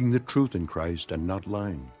speaking the truth in Christ and not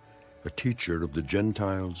lying, a teacher of the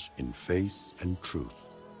Gentiles in faith and truth.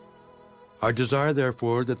 I desire,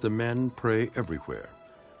 therefore, that the men pray everywhere,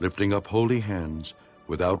 lifting up holy hands,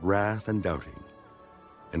 without wrath and doubting.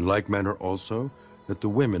 In like manner also, that the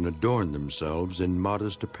women adorn themselves in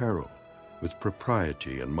modest apparel, with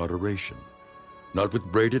propriety and moderation, not with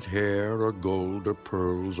braided hair or gold or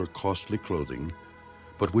pearls or costly clothing,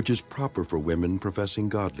 but which is proper for women professing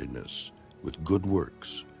godliness, with good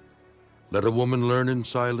works. Let a woman learn in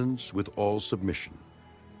silence with all submission.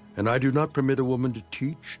 And I do not permit a woman to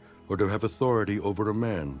teach or to have authority over a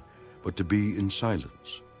man, but to be in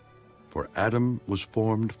silence. For Adam was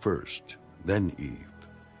formed first, then Eve.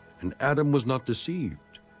 And Adam was not deceived,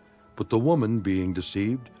 but the woman, being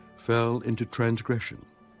deceived, fell into transgression.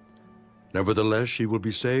 Nevertheless, she will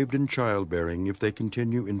be saved in childbearing if they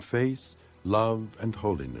continue in faith, love, and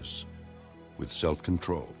holiness, with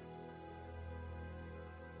self-control.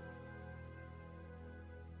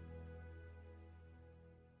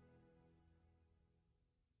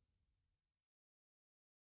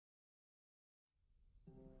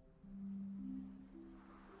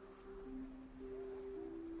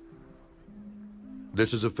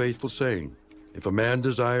 This is a faithful saying. If a man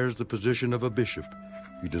desires the position of a bishop,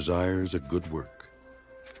 he desires a good work.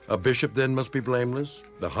 A bishop then must be blameless,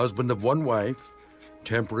 the husband of one wife,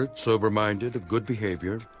 temperate, sober-minded, of good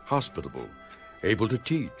behavior, hospitable, able to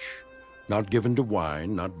teach, not given to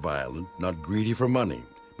wine, not violent, not greedy for money,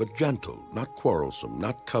 but gentle, not quarrelsome,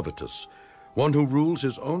 not covetous, one who rules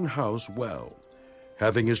his own house well,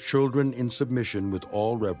 having his children in submission with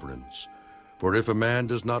all reverence. For if a man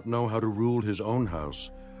does not know how to rule his own house,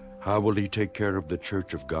 how will he take care of the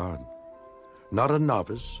church of God? Not a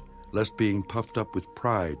novice, lest being puffed up with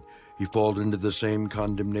pride, he fall into the same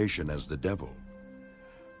condemnation as the devil.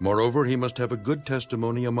 Moreover, he must have a good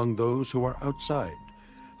testimony among those who are outside,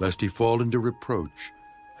 lest he fall into reproach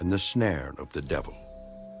and the snare of the devil.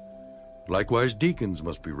 Likewise, deacons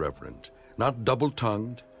must be reverent, not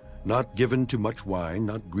double-tongued, not given to much wine,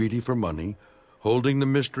 not greedy for money, holding the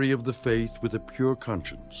mystery of the faith with a pure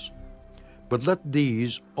conscience. But let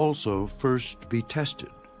these also first be tested.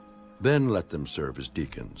 Then let them serve as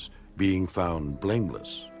deacons, being found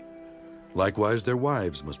blameless. Likewise, their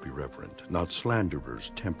wives must be reverent, not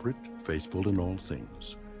slanderers, temperate, faithful in all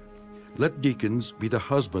things. Let deacons be the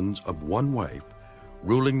husbands of one wife,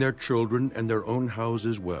 ruling their children and their own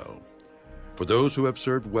houses well. For those who have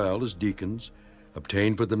served well as deacons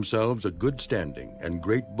obtain for themselves a good standing and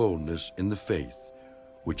great boldness in the faith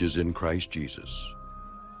which is in Christ Jesus.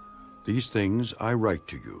 These things I write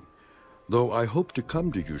to you, though I hope to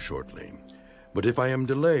come to you shortly. But if I am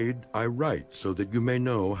delayed, I write so that you may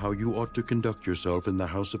know how you ought to conduct yourself in the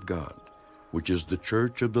house of God, which is the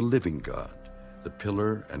church of the living God, the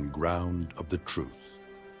pillar and ground of the truth.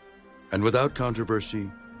 And without controversy,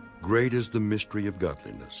 great is the mystery of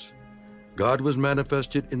godliness. God was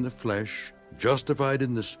manifested in the flesh, justified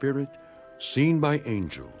in the Spirit, seen by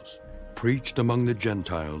angels, preached among the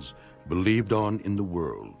Gentiles, believed on in the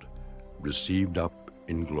world, received up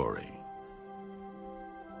in glory.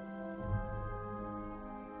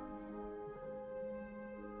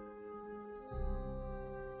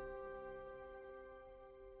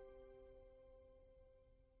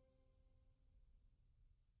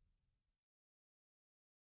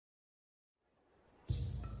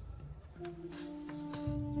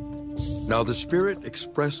 Now the Spirit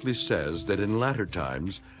expressly says that in latter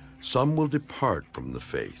times some will depart from the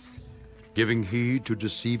faith, giving heed to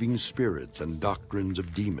deceiving spirits and doctrines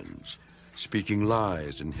of demons, speaking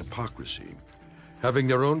lies and hypocrisy, having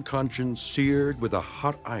their own conscience seared with a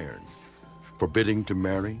hot iron, forbidding to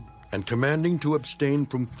marry, and commanding to abstain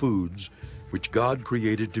from foods which God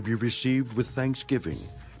created to be received with thanksgiving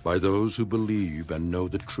by those who believe and know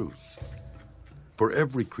the truth. For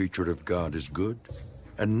every creature of God is good,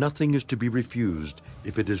 and nothing is to be refused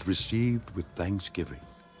if it is received with thanksgiving.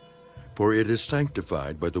 For it is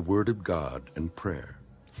sanctified by the word of God and prayer.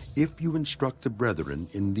 If you instruct the brethren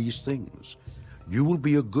in these things, you will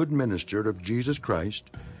be a good minister of Jesus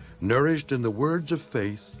Christ, nourished in the words of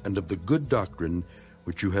faith and of the good doctrine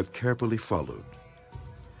which you have carefully followed.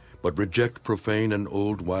 But reject profane and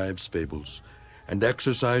old wives' fables, and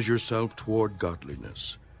exercise yourself toward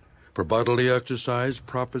godliness. For bodily exercise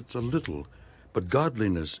profits a little, but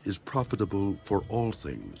godliness is profitable for all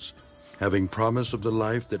things, having promise of the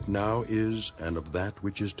life that now is and of that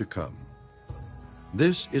which is to come.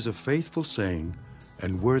 This is a faithful saying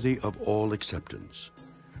and worthy of all acceptance.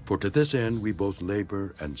 For to this end we both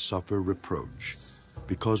labor and suffer reproach,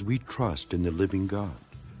 because we trust in the living God,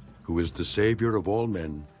 who is the Savior of all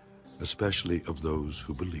men, especially of those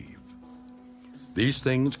who believe. These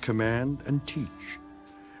things command and teach.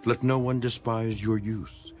 Let no one despise your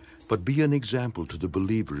youth, but be an example to the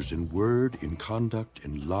believers in word, in conduct,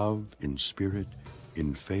 in love, in spirit,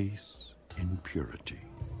 in faith, in purity.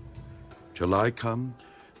 Till I come,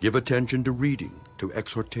 give attention to reading, to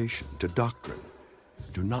exhortation, to doctrine.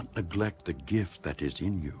 Do not neglect the gift that is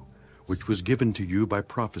in you, which was given to you by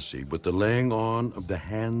prophecy with the laying on of the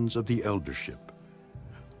hands of the eldership.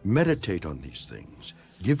 Meditate on these things.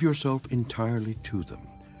 Give yourself entirely to them,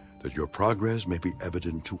 that your progress may be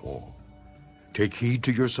evident to all. Take heed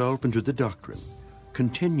to yourself and to the doctrine.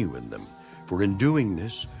 Continue in them, for in doing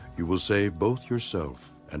this you will save both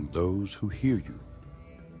yourself and those who hear you.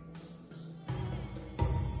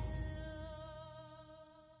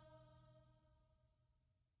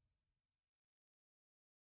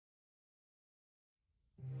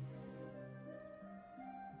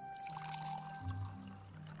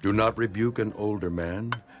 Do not rebuke an older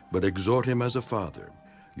man, but exhort him as a father,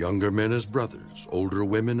 younger men as brothers, older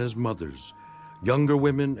women as mothers, younger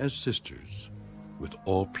women as sisters, with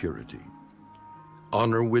all purity.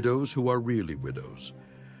 Honor widows who are really widows.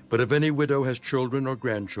 But if any widow has children or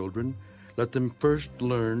grandchildren, let them first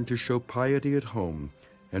learn to show piety at home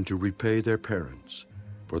and to repay their parents,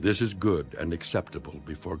 for this is good and acceptable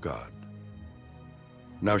before God.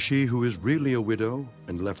 Now she who is really a widow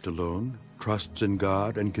and left alone trusts in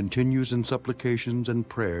God and continues in supplications and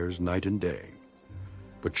prayers night and day.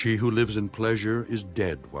 But she who lives in pleasure is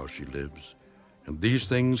dead while she lives, and these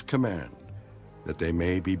things command, that they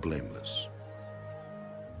may be blameless.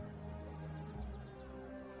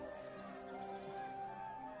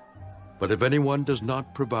 But if anyone does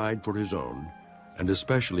not provide for his own, and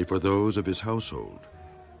especially for those of his household,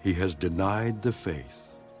 he has denied the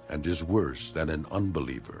faith and is worse than an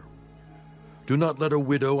unbeliever. Do not let a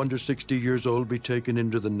widow under 60 years old be taken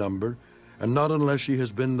into the number, and not unless she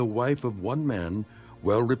has been the wife of one man,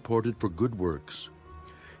 well reported for good works.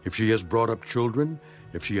 If she has brought up children,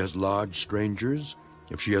 if she has lodged strangers,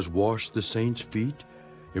 if she has washed the saints' feet,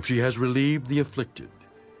 if she has relieved the afflicted,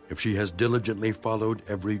 if she has diligently followed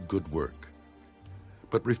every good work.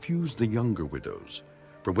 But refuse the younger widows,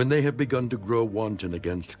 for when they have begun to grow wanton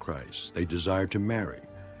against Christ, they desire to marry,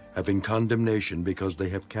 having condemnation because they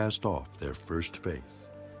have cast off their first faith.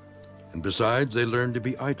 And besides, they learn to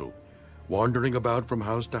be idle, wandering about from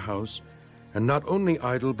house to house, and not only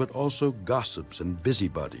idle, but also gossips and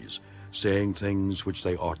busybodies, saying things which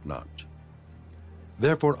they ought not.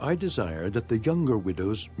 Therefore I desire that the younger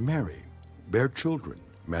widows marry, bear children,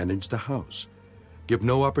 manage the house, give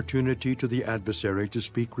no opportunity to the adversary to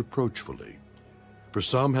speak reproachfully, for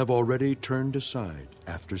some have already turned aside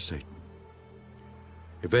after Satan.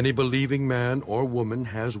 If any believing man or woman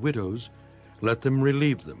has widows, let them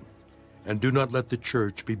relieve them, and do not let the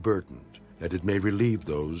church be burdened, that it may relieve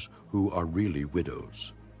those who are really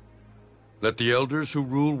widows. Let the elders who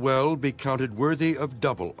rule well be counted worthy of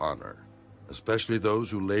double honor, especially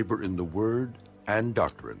those who labor in the word and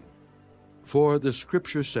doctrine. For the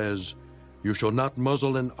Scripture says, "You shall not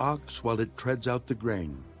muzzle an ox while it treads out the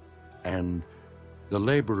grain," and "The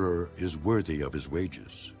laborer is worthy of his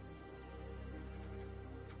wages."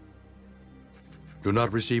 Do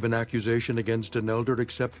not receive an accusation against an elder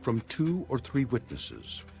except from 2 or 3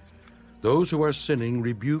 witnesses. Those who are sinning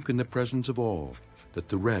rebuke in the presence of all, that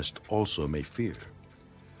the rest also may fear.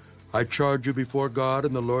 I charge you before God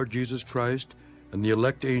and the Lord Jesus Christ and the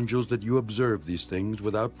elect angels that you observe these things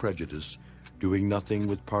without prejudice, doing nothing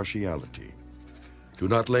with partiality. Do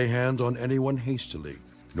not lay hands on anyone hastily,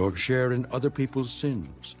 nor share in other people's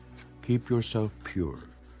sins. Keep yourself pure.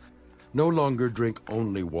 No longer drink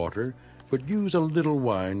only water, but use a little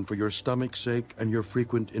wine for your stomach's sake and your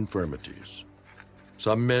frequent infirmities.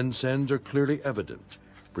 Some men's sins are clearly evident,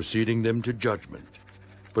 preceding them to judgment,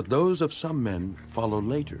 but those of some men follow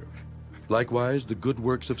later. Likewise, the good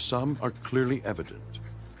works of some are clearly evident,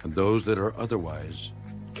 and those that are otherwise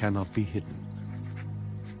cannot be hidden.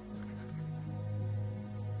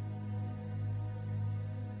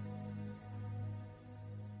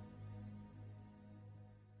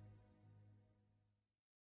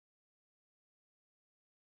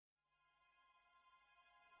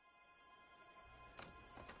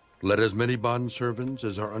 Let as many bondservants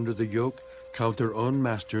as are under the yoke count their own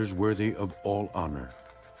masters worthy of all honor,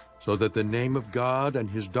 so that the name of God and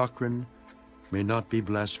his doctrine may not be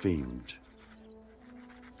blasphemed.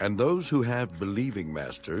 And those who have believing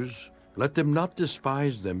masters, let them not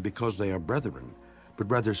despise them because they are brethren,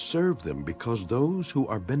 but rather serve them because those who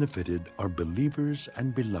are benefited are believers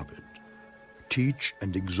and beloved. Teach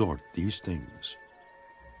and exhort these things.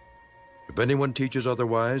 If anyone teaches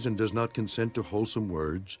otherwise and does not consent to wholesome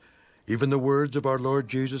words, even the words of our Lord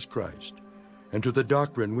Jesus Christ, and to the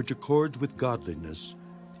doctrine which accords with godliness,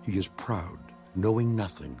 he is proud, knowing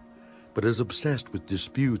nothing, but is obsessed with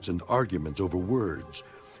disputes and arguments over words,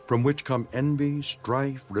 from which come envy,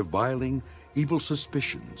 strife, reviling, evil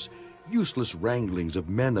suspicions, useless wranglings of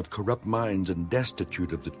men of corrupt minds and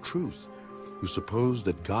destitute of the truth, who suppose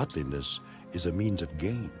that godliness is a means of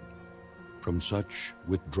gain. From such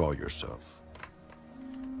withdraw yourself.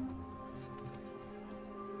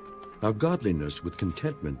 Now godliness with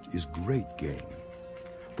contentment is great gain.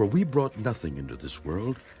 For we brought nothing into this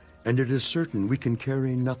world, and it is certain we can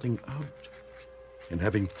carry nothing out. And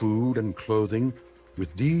having food and clothing,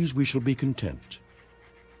 with these we shall be content.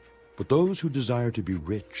 But those who desire to be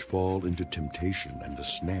rich fall into temptation and a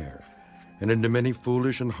snare, and into many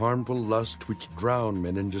foolish and harmful lusts which drown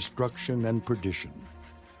men in destruction and perdition.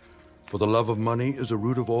 For the love of money is a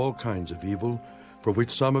root of all kinds of evil, for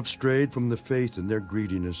which some have strayed from the faith in their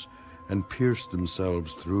greediness, and pierced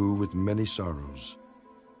themselves through with many sorrows.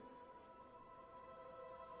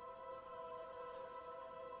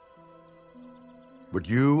 But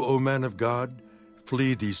you, O man of God,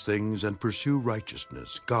 flee these things and pursue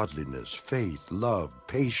righteousness, godliness, faith, love,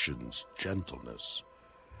 patience, gentleness.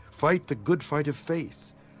 Fight the good fight of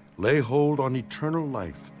faith. Lay hold on eternal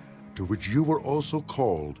life, to which you were also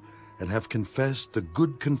called, and have confessed the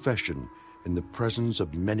good confession in the presence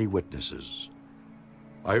of many witnesses.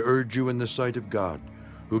 I urge you in the sight of God,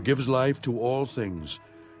 who gives life to all things,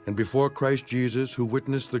 and before Christ Jesus, who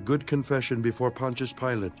witnessed the good confession before Pontius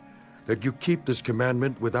Pilate, that you keep this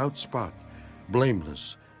commandment without spot,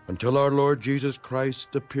 blameless, until our Lord Jesus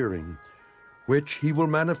Christ appearing, which he will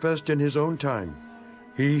manifest in his own time,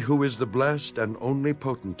 he who is the blessed and only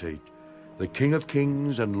potentate, the King of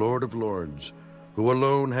kings and Lord of lords, who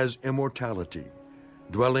alone has immortality,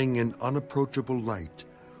 dwelling in unapproachable light,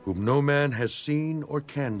 whom no man has seen or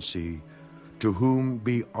can see, to whom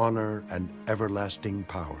be honor and everlasting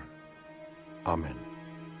power. Amen.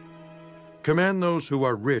 Command those who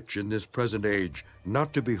are rich in this present age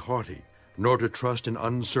not to be haughty, nor to trust in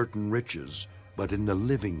uncertain riches, but in the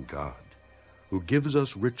living God, who gives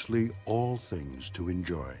us richly all things to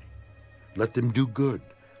enjoy. Let them do good,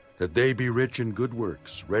 that they be rich in good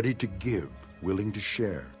works, ready to give, willing to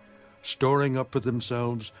share, storing up for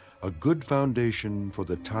themselves a good foundation for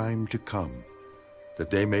the time to come, that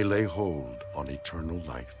they may lay hold on eternal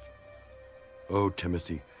life. O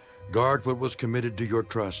Timothy, guard what was committed to your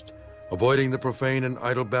trust, avoiding the profane and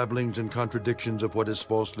idle babblings and contradictions of what is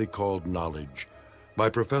falsely called knowledge. By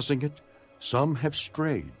professing it, some have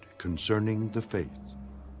strayed concerning the faith.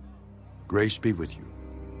 Grace be with you.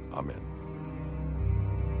 Amen.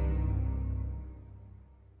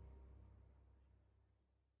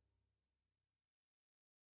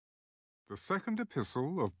 The second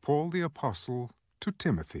epistle of Paul the Apostle to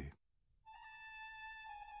Timothy.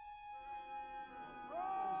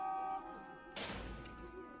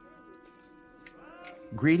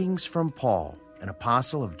 Greetings from Paul, an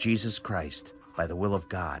apostle of Jesus Christ, by the will of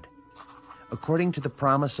God, according to the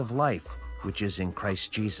promise of life which is in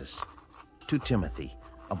Christ Jesus, to Timothy,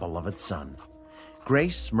 a beloved son.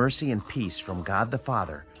 Grace, mercy, and peace from God the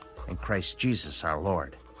Father and Christ Jesus our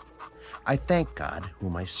Lord. I thank God,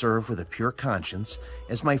 whom I serve with a pure conscience,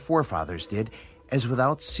 as my forefathers did, as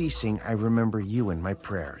without ceasing I remember you in my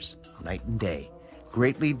prayers, night and day,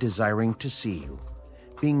 greatly desiring to see you,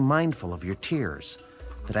 being mindful of your tears,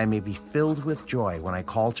 that I may be filled with joy when I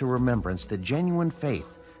call to remembrance the genuine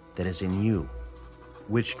faith that is in you,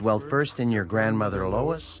 which dwelt first in your grandmother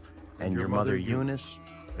Lois and your mother Eunice,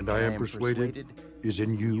 and I am persuaded is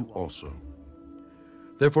in you also.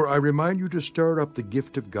 Therefore I remind you to stir up the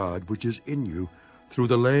gift of God which is in you through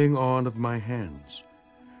the laying on of my hands.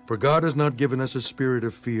 For God has not given us a spirit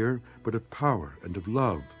of fear, but of power and of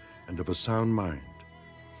love and of a sound mind.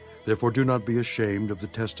 Therefore do not be ashamed of the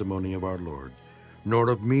testimony of our Lord, nor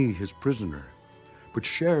of me his prisoner, but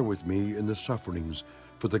share with me in the sufferings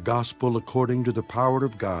for the gospel according to the power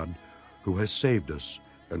of God, who has saved us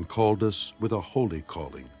and called us with a holy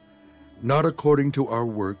calling, not according to our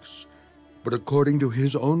works, but according to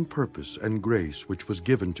his own purpose and grace which was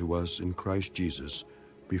given to us in Christ Jesus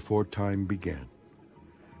before time began,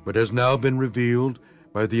 but has now been revealed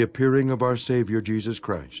by the appearing of our Savior Jesus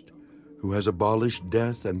Christ, who has abolished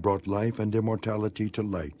death and brought life and immortality to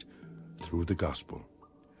light through the gospel,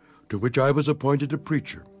 to which I was appointed a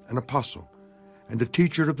preacher, an apostle, and a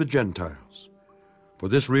teacher of the Gentiles. For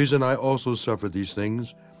this reason I also suffer these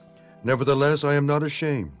things. Nevertheless I am not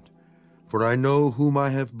ashamed, for I know whom I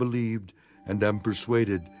have believed, and am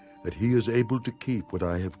persuaded that he is able to keep what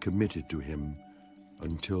I have committed to him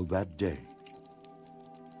until that day.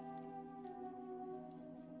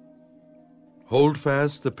 Hold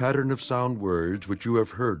fast the pattern of sound words which you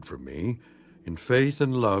have heard from me, in faith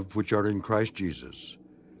and love which are in Christ Jesus.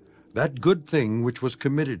 That good thing which was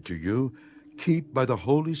committed to you, keep by the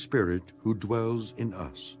Holy Spirit who dwells in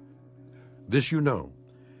us. This you know,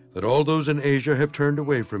 that all those in Asia have turned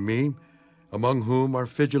away from me, among whom are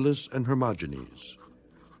Phygelus and Hermogenes.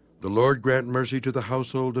 The Lord grant mercy to the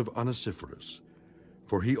household of Onesiphorus,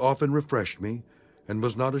 for he often refreshed me, and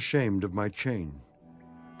was not ashamed of my chain.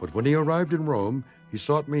 But when he arrived in Rome, he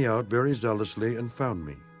sought me out very zealously and found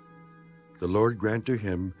me. The Lord grant to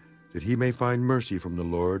him that he may find mercy from the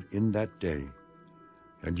Lord in that day.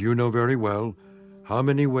 And you know very well how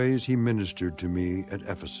many ways he ministered to me at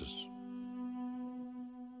Ephesus.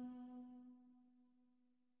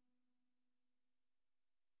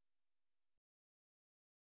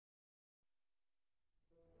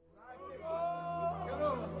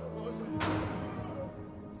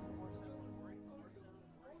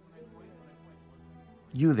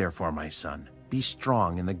 You therefore, my son, be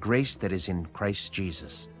strong in the grace that is in Christ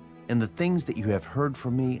Jesus. And the things that you have heard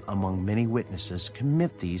from me among many witnesses,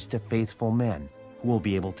 commit these to faithful men, who will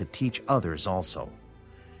be able to teach others also.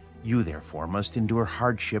 You, therefore, must endure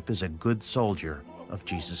hardship as a good soldier of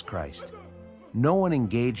Jesus Christ. No one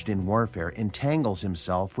engaged in warfare entangles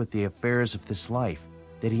himself with the affairs of this life,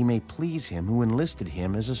 that he may please him who enlisted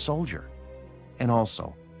him as a soldier. And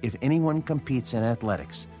also, if anyone competes in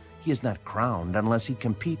athletics, he is not crowned unless he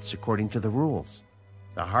competes according to the rules.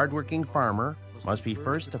 The hardworking farmer must be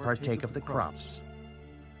first to partake of the crops.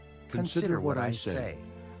 Consider what I say,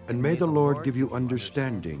 and may the Lord give you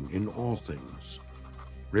understanding in all things.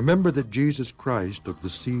 Remember that Jesus Christ, of the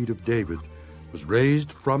seed of David, was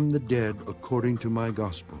raised from the dead according to my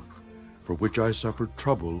gospel, for which I suffered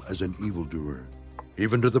trouble as an evildoer,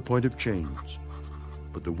 even to the point of chains.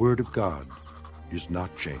 But the word of God is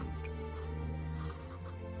not chained.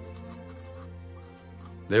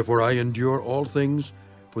 Therefore I endure all things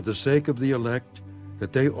for the sake of the elect,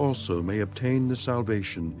 that they also may obtain the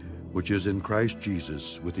salvation which is in Christ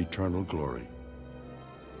Jesus with eternal glory.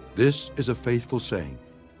 This is a faithful saying,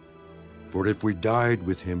 for if we died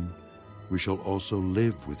with him, we shall also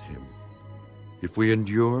live with him. If we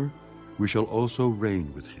endure, we shall also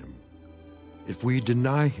reign with him. If we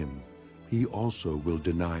deny him, he also will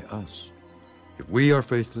deny us. If we are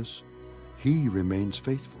faithless, he remains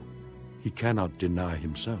faithful. He cannot deny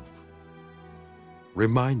himself.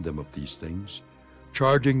 Remind them of these things,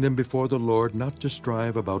 charging them before the Lord not to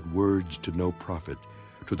strive about words to no profit,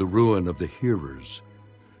 to the ruin of the hearers.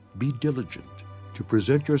 Be diligent to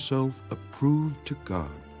present yourself approved to God,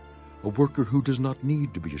 a worker who does not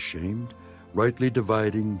need to be ashamed, rightly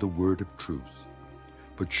dividing the word of truth.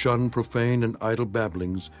 But shun profane and idle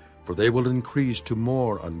babblings, for they will increase to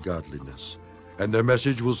more ungodliness, and their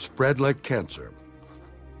message will spread like cancer.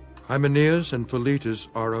 Hymenaeus and Philetus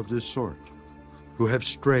are of this sort, who have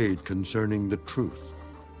strayed concerning the truth,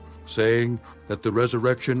 saying that the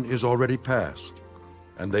resurrection is already past,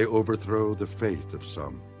 and they overthrow the faith of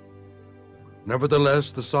some.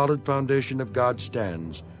 Nevertheless, the solid foundation of God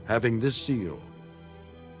stands, having this seal: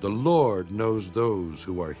 the Lord knows those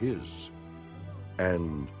who are his.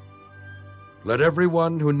 And let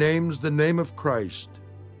everyone who names the name of Christ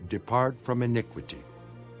depart from iniquity.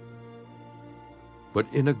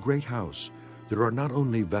 But in a great house there are not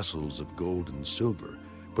only vessels of gold and silver,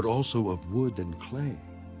 but also of wood and clay,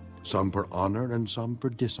 some for honor and some for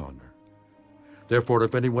dishonor. Therefore,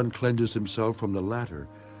 if anyone cleanses himself from the latter,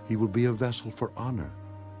 he will be a vessel for honor,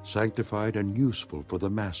 sanctified and useful for the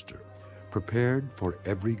master, prepared for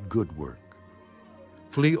every good work.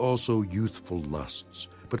 Flee also youthful lusts,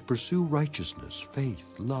 but pursue righteousness,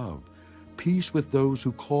 faith, love, peace with those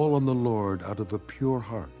who call on the Lord out of a pure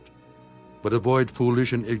heart. But avoid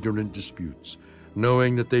foolish and ignorant disputes,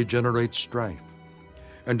 knowing that they generate strife.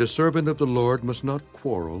 And a servant of the Lord must not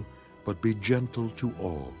quarrel, but be gentle to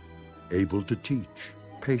all, able to teach,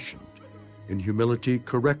 patient, in humility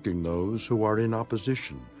correcting those who are in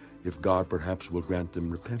opposition, if God perhaps will grant them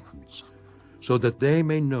repentance, so that they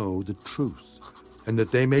may know the truth, and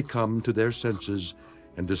that they may come to their senses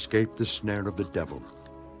and escape the snare of the devil,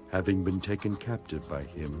 having been taken captive by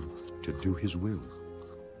him to do his will.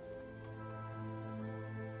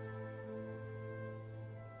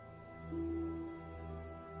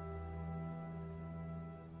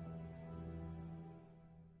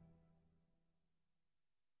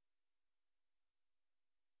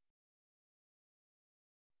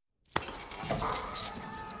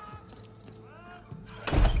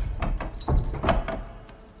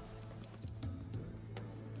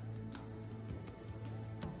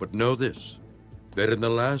 But know this, that in the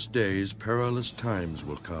last days perilous times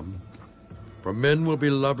will come. For men will be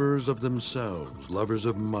lovers of themselves, lovers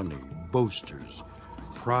of money, boasters,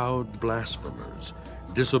 proud blasphemers,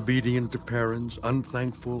 disobedient to parents,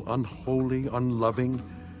 unthankful, unholy, unloving,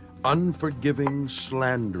 unforgiving,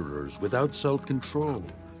 slanderers, without self-control,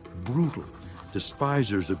 brutal,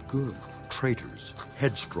 despisers of good, traitors,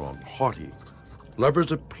 headstrong, haughty,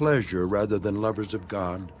 lovers of pleasure rather than lovers of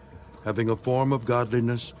God, having a form of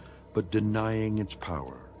godliness, but denying its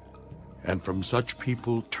power. And from such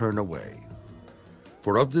people turn away.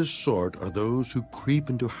 For of this sort are those who creep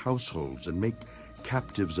into households and make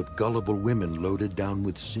captives of gullible women loaded down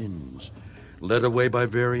with sins, led away by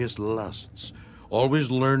various lusts, always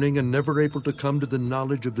learning and never able to come to the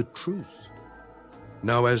knowledge of the truth.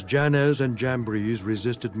 Now as Jannes and Jambres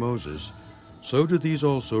resisted Moses, so do these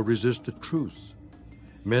also resist the truth.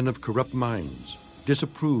 Men of corrupt minds,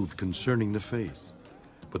 disapproved concerning the faith,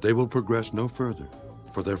 but they will progress no further,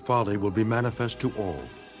 for their folly will be manifest to all,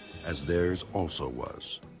 as theirs also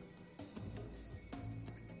was.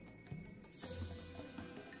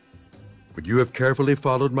 But you have carefully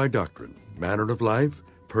followed my doctrine, manner of life,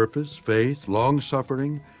 purpose, faith,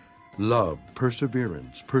 long-suffering, love,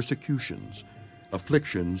 perseverance, persecutions,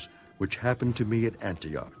 afflictions which happened to me at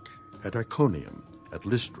Antioch, at Iconium, at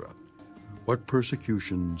Lystra, what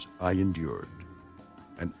persecutions I endured.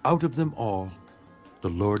 And out of them all the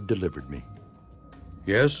Lord delivered me.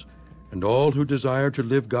 Yes, and all who desire to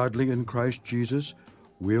live godly in Christ Jesus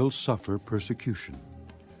will suffer persecution.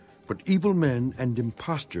 But evil men and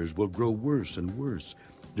impostors will grow worse and worse,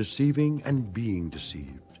 deceiving and being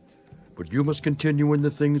deceived. But you must continue in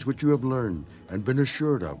the things which you have learned and been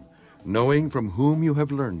assured of, knowing from whom you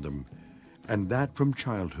have learned them, and that from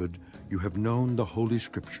childhood you have known the Holy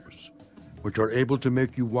Scriptures, which are able to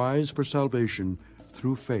make you wise for salvation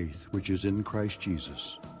through faith which is in Christ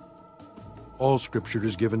Jesus. All Scripture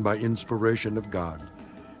is given by inspiration of God,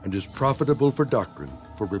 and is profitable for doctrine,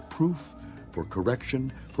 for reproof, for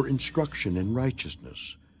correction, for instruction in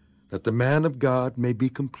righteousness, that the man of God may be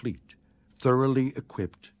complete, thoroughly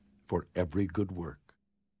equipped for every good work.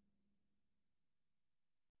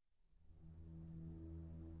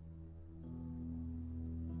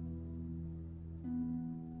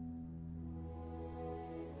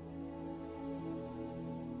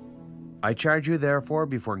 I charge you therefore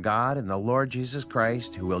before God and the Lord Jesus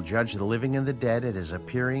Christ, who will judge the living and the dead at his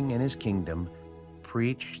appearing in his kingdom,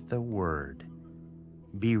 preach the word.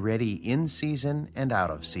 Be ready in season and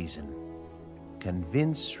out of season.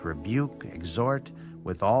 Convince, rebuke, exhort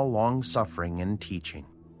with all long-suffering and teaching.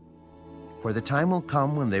 For the time will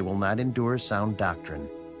come when they will not endure sound doctrine,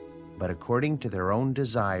 but according to their own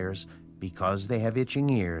desires, because they have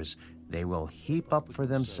itching ears, they will heap up for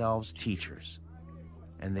themselves teachers.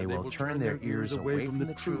 And they will turn their ears away from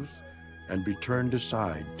the truth and be turned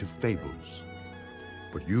aside to fables.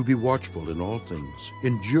 But you be watchful in all things,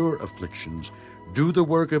 endure afflictions, do the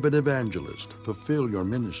work of an evangelist, fulfill your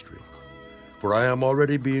ministry. For I am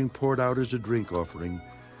already being poured out as a drink offering,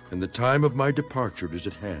 and the time of my departure is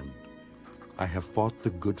at hand. I have fought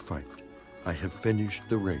the good fight, I have finished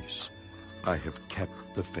the race, I have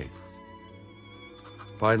kept the faith.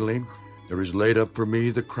 Finally, there is laid up for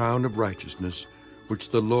me the crown of righteousness, which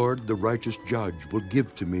the Lord, the righteous judge, will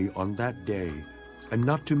give to me on that day, and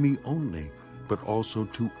not to me only, but also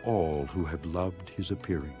to all who have loved his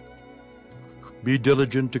appearing. Be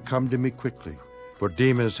diligent to come to me quickly, for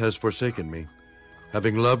Demas has forsaken me,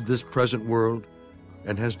 having loved this present world,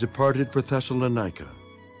 and has departed for Thessalonica.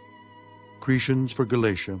 Crescens for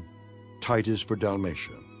Galatia, Titus for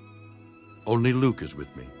Dalmatia. Only Luke is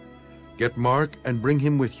with me. Get Mark and bring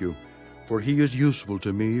him with you, for he is useful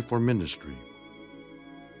to me for ministry.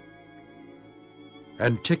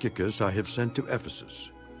 And Tychicus I have sent to Ephesus.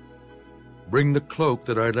 Bring the cloak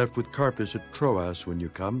that I left with Carpus at Troas when you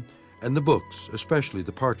come, and the books, especially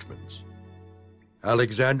the parchments.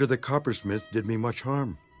 Alexander the coppersmith did me much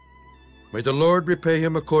harm. May the Lord repay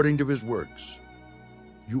him according to his works.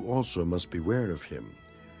 You also must beware of him,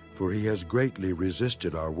 for he has greatly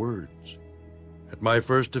resisted our words. At my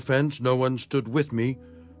first defense no one stood with me,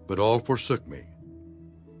 but all forsook me.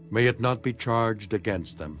 May it not be charged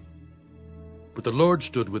against them. But the Lord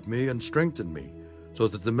stood with me and strengthened me, so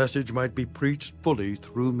that the message might be preached fully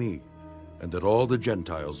through me, and that all the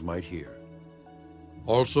Gentiles might hear.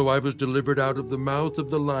 Also I was delivered out of the mouth of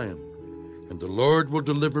the lion, and the Lord will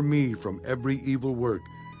deliver me from every evil work,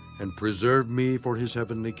 and preserve me for his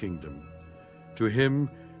heavenly kingdom. To him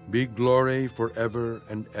be glory forever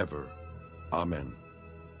and ever. Amen.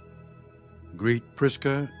 Greet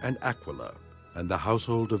Prisca and Aquila, and the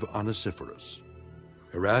household of Onesiphorus.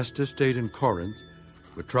 Erastus stayed in Corinth,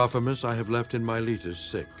 but Trophimus I have left in Miletus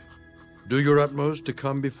sick. Do your utmost to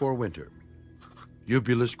come before winter.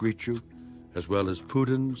 Eubulus greets you, as well as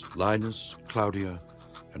Pudens, Linus, Claudia,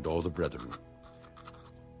 and all the brethren.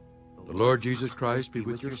 The Lord Jesus Christ be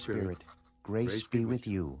with your spirit. Grace be with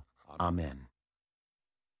you. Amen.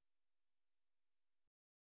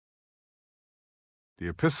 The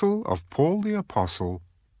Epistle of Paul the Apostle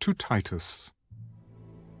to Titus.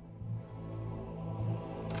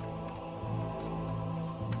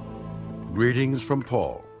 Greetings from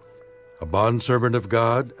Paul, a bondservant of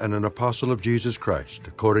God and an apostle of Jesus Christ,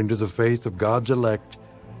 according to the faith of God's elect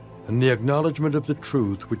and the acknowledgement of the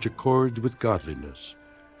truth which accords with godliness,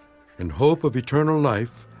 in hope of eternal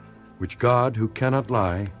life, which God, who cannot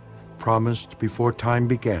lie, promised before time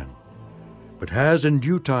began, but has in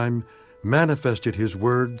due time manifested his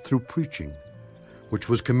word through preaching, which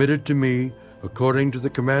was committed to me according to the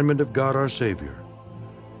commandment of God our Savior.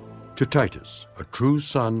 To Titus, a true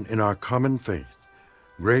son in our common faith,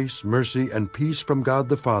 grace, mercy, and peace from God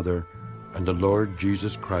the Father and the Lord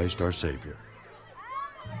Jesus Christ our Savior.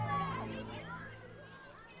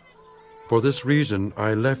 For this reason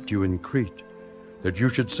I left you in Crete, that you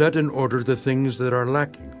should set in order the things that are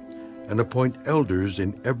lacking, and appoint elders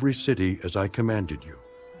in every city as I commanded you.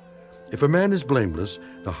 If a man is blameless,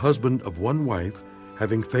 the husband of one wife,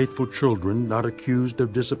 having faithful children, not accused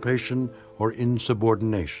of dissipation or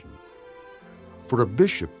insubordination. For a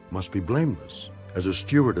bishop must be blameless, as a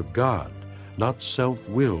steward of God, not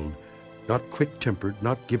self-willed, not quick-tempered,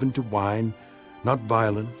 not given to wine, not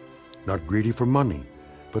violent, not greedy for money,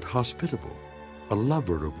 but hospitable, a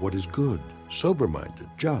lover of what is good, sober-minded,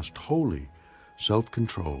 just, holy,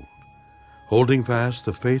 self-controlled, holding fast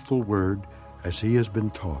the faithful word as he has been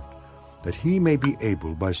taught, that he may be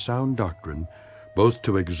able by sound doctrine both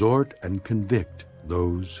to exhort and convict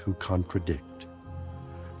those who contradict.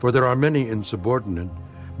 For there are many insubordinate,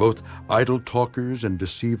 both idle talkers and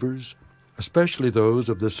deceivers, especially those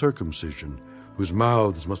of the circumcision, whose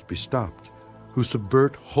mouths must be stopped, who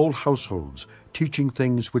subvert whole households, teaching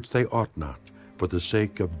things which they ought not, for the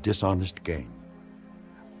sake of dishonest gain.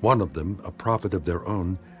 One of them, a prophet of their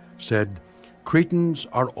own, said, "Cretans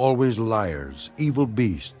are always liars, evil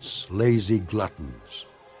beasts, lazy gluttons."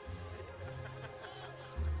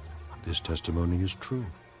 This testimony is true.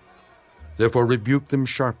 Therefore rebuke them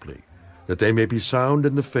sharply, that they may be sound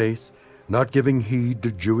in the faith, not giving heed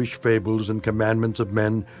to Jewish fables and commandments of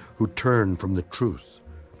men who turn from the truth.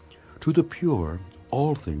 To the pure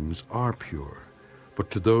all things are pure, but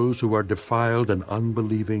to those who are defiled and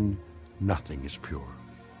unbelieving nothing is pure.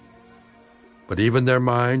 But even their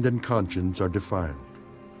mind and conscience are defiled.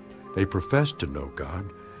 They profess to know God,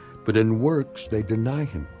 but in works they deny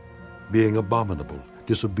him, being abominable,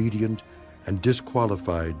 disobedient, and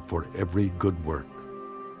disqualified for every good work.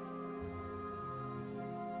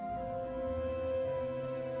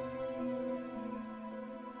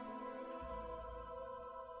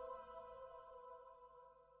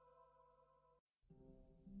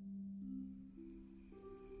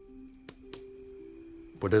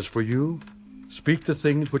 But as for you, speak the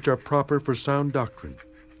things which are proper for sound doctrine,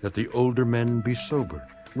 that the older men be sober,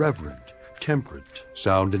 reverent, temperate,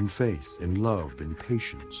 sound in faith, in love, in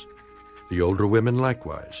patience. The older women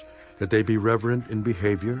likewise, that they be reverent in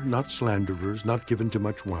behavior, not slanderers, not given to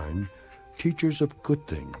much wine, teachers of good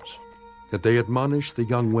things, that they admonish the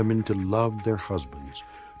young women to love their husbands,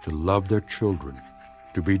 to love their children,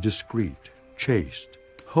 to be discreet, chaste,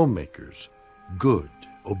 homemakers, good,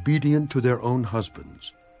 obedient to their own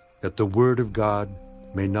husbands, that the word of God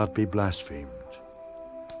may not be blasphemed.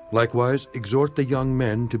 Likewise, exhort the young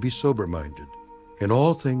men to be sober-minded, in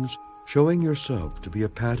all things showing yourself to be a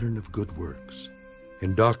pattern of good works,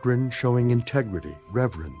 in doctrine showing integrity,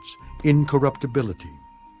 reverence, incorruptibility,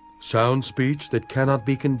 sound speech that cannot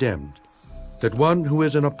be condemned, that one who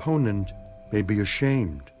is an opponent may be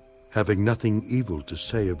ashamed, having nothing evil to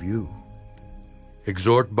say of you.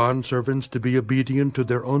 Exhort bondservants to be obedient to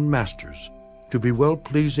their own masters, to be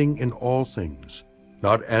well-pleasing in all things,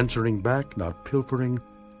 not answering back, not pilfering,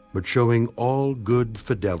 but showing all good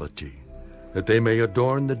fidelity, that they may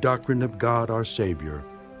adorn the doctrine of God our Savior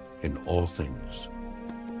in all things.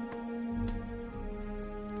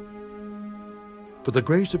 For the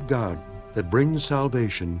grace of God that brings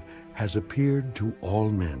salvation has appeared to all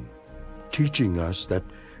men, teaching us that,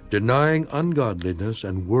 denying ungodliness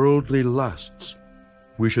and worldly lusts,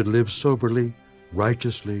 we should live soberly,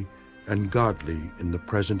 righteously, and godly in the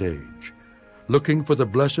present age, looking for the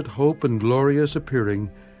blessed hope and glorious appearing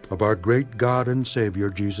of our great God and Savior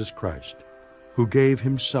Jesus Christ, who gave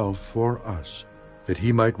himself for us, that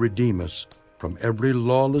he might redeem us from every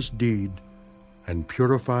lawless deed and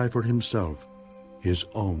purify for himself his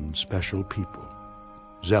own special people,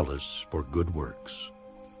 zealous for good works.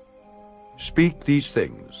 Speak these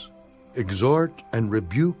things, exhort and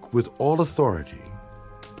rebuke with all authority.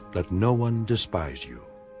 Let no one despise you.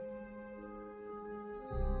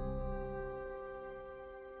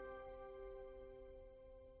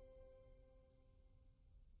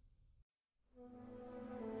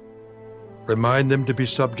 Remind them to be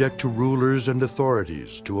subject to rulers and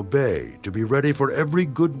authorities, to obey, to be ready for every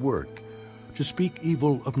good work, to speak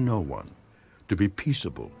evil of no one, to be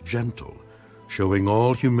peaceable, gentle, showing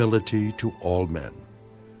all humility to all men.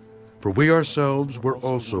 For we ourselves were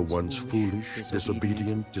also once foolish,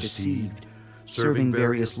 disobedient, deceived, serving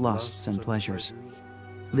various lusts and pleasures,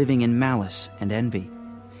 living in malice and envy,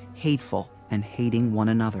 hateful and hating one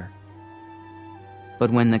another.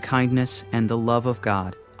 But when the kindness and the love of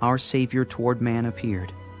God, our Savior toward man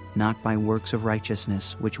appeared, not by works of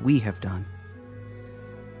righteousness which we have done,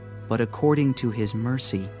 but according to his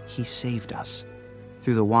mercy he saved us,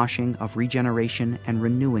 through the washing of regeneration and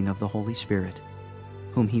renewing of the Holy Spirit,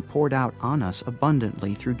 whom he poured out on us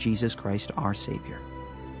abundantly through Jesus Christ our Savior,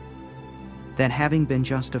 that having been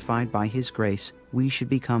justified by his grace, we should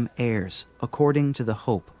become heirs according to the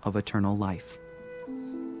hope of eternal life.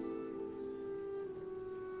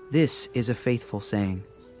 This is a faithful saying,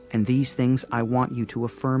 and these things I want you to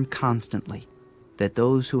affirm constantly, that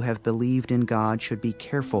those who have believed in God should be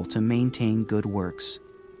careful to maintain good works.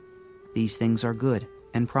 These things are good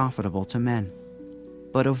and profitable to men.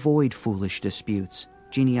 But avoid foolish disputes,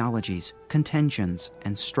 genealogies, contentions,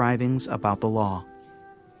 and strivings about the law,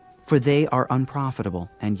 for they are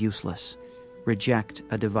unprofitable and useless. Reject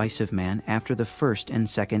a divisive man after the first and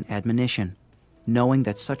second admonition, knowing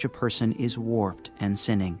that such a person is warped and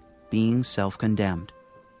sinning, being self-condemned.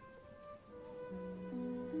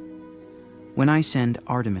 When I send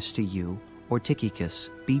Artemas to you, or Tychicus,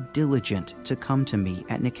 be diligent to come to me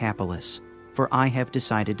at Nicopolis, for I have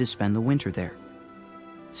decided to spend the winter there.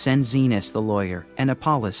 Send Zenas the lawyer and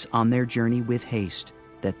Apollos on their journey with haste,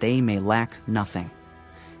 that they may lack nothing.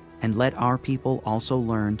 And let our people also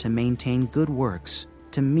learn to maintain good works,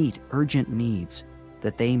 to meet urgent needs,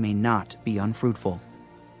 that they may not be unfruitful.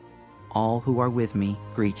 All who are with me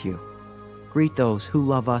greet you. Greet those who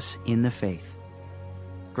love us in the faith.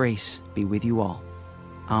 Grace be with you all.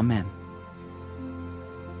 Amen.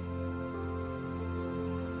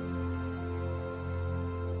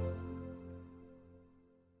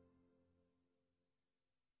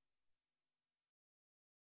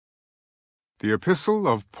 The Epistle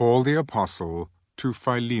of Paul the Apostle to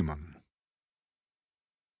Philemon.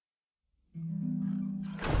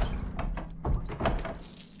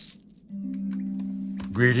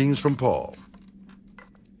 Greetings from Paul,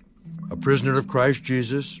 a prisoner of Christ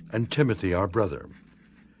Jesus, and Timothy, our brother.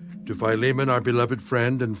 To Philemon, our beloved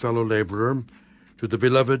friend and fellow laborer, to the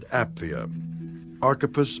beloved Apphia,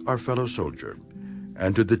 Archippus, our fellow soldier,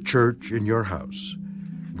 and to the church in your house.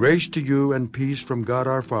 Grace to you and peace from God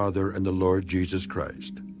our Father and the Lord Jesus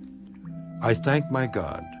Christ. I thank my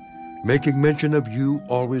God, making mention of you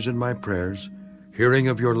always in my prayers, hearing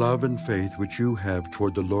of your love and faith which you have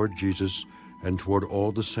toward the Lord Jesus and toward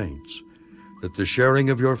all the saints, that the sharing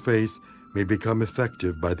of your faith may become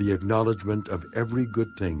effective by the acknowledgement of every good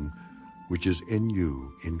thing which is in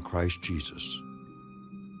you in Christ Jesus.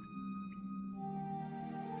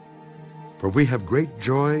 For we have great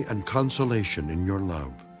joy and consolation in your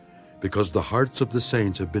love, because the hearts of the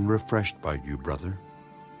saints have been refreshed by you, brother.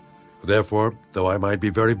 Therefore, though I might be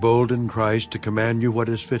very bold in Christ to command you what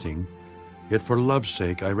is fitting, yet for love's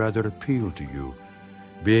sake I rather appeal to you,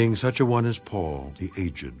 being such a one as Paul, the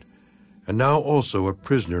aged, and now also a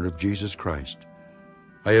prisoner of Jesus Christ.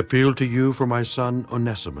 I appeal to you for my son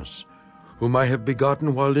Onesimus, whom I have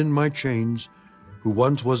begotten while in my chains, who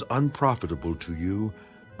once was unprofitable to you,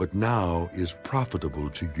 but now is profitable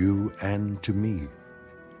to you and to me.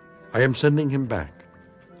 I am sending him back.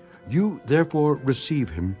 You therefore receive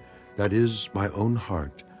him, that is, my own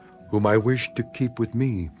heart, whom I wish to keep with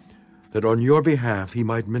me, that on your behalf he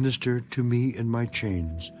might minister to me in my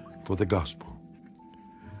chains for the gospel.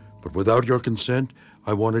 But without your consent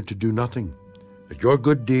I wanted to do nothing, that your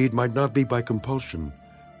good deed might not be by compulsion,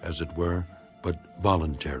 as it were, but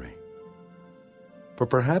voluntary. For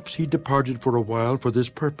perhaps he departed for a while for this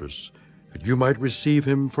purpose, that you might receive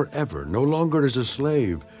him forever, no longer as a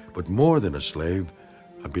slave, but more than a slave,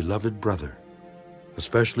 a beloved brother,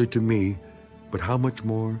 especially to me, but how much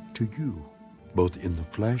more to you, both in the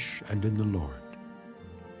flesh and in the Lord.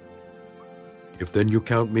 If then you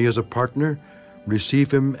count me as a partner,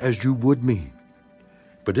 receive him as you would me.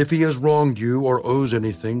 But if he has wronged you or owes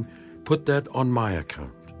anything, put that on my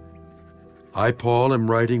account. I, Paul, am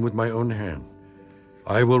writing with my own hand.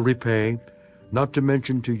 I will repay, not to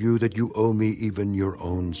mention to you that you owe me even your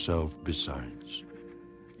own self besides.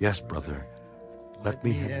 Yes, brother, let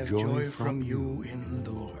me have joy from you in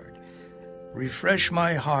the Lord. Refresh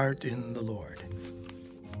my heart in the Lord.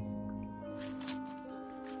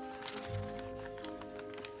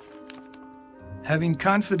 Having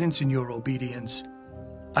confidence in your obedience,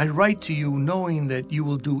 I write to you knowing that you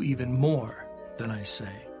will do even more than I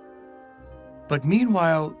say. But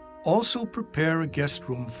meanwhile, also prepare a guest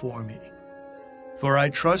room for me, for I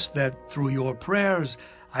trust that through your prayers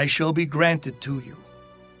I shall be granted to you.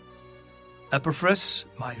 Epaphras,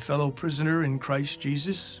 my fellow prisoner in Christ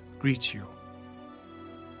Jesus, greets you,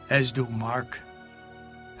 as do Mark,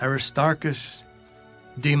 Aristarchus,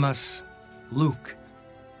 Demas, Luke,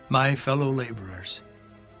 my fellow laborers.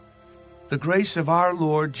 The grace of our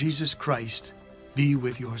Lord Jesus Christ be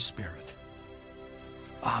with your spirit.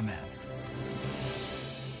 Amen.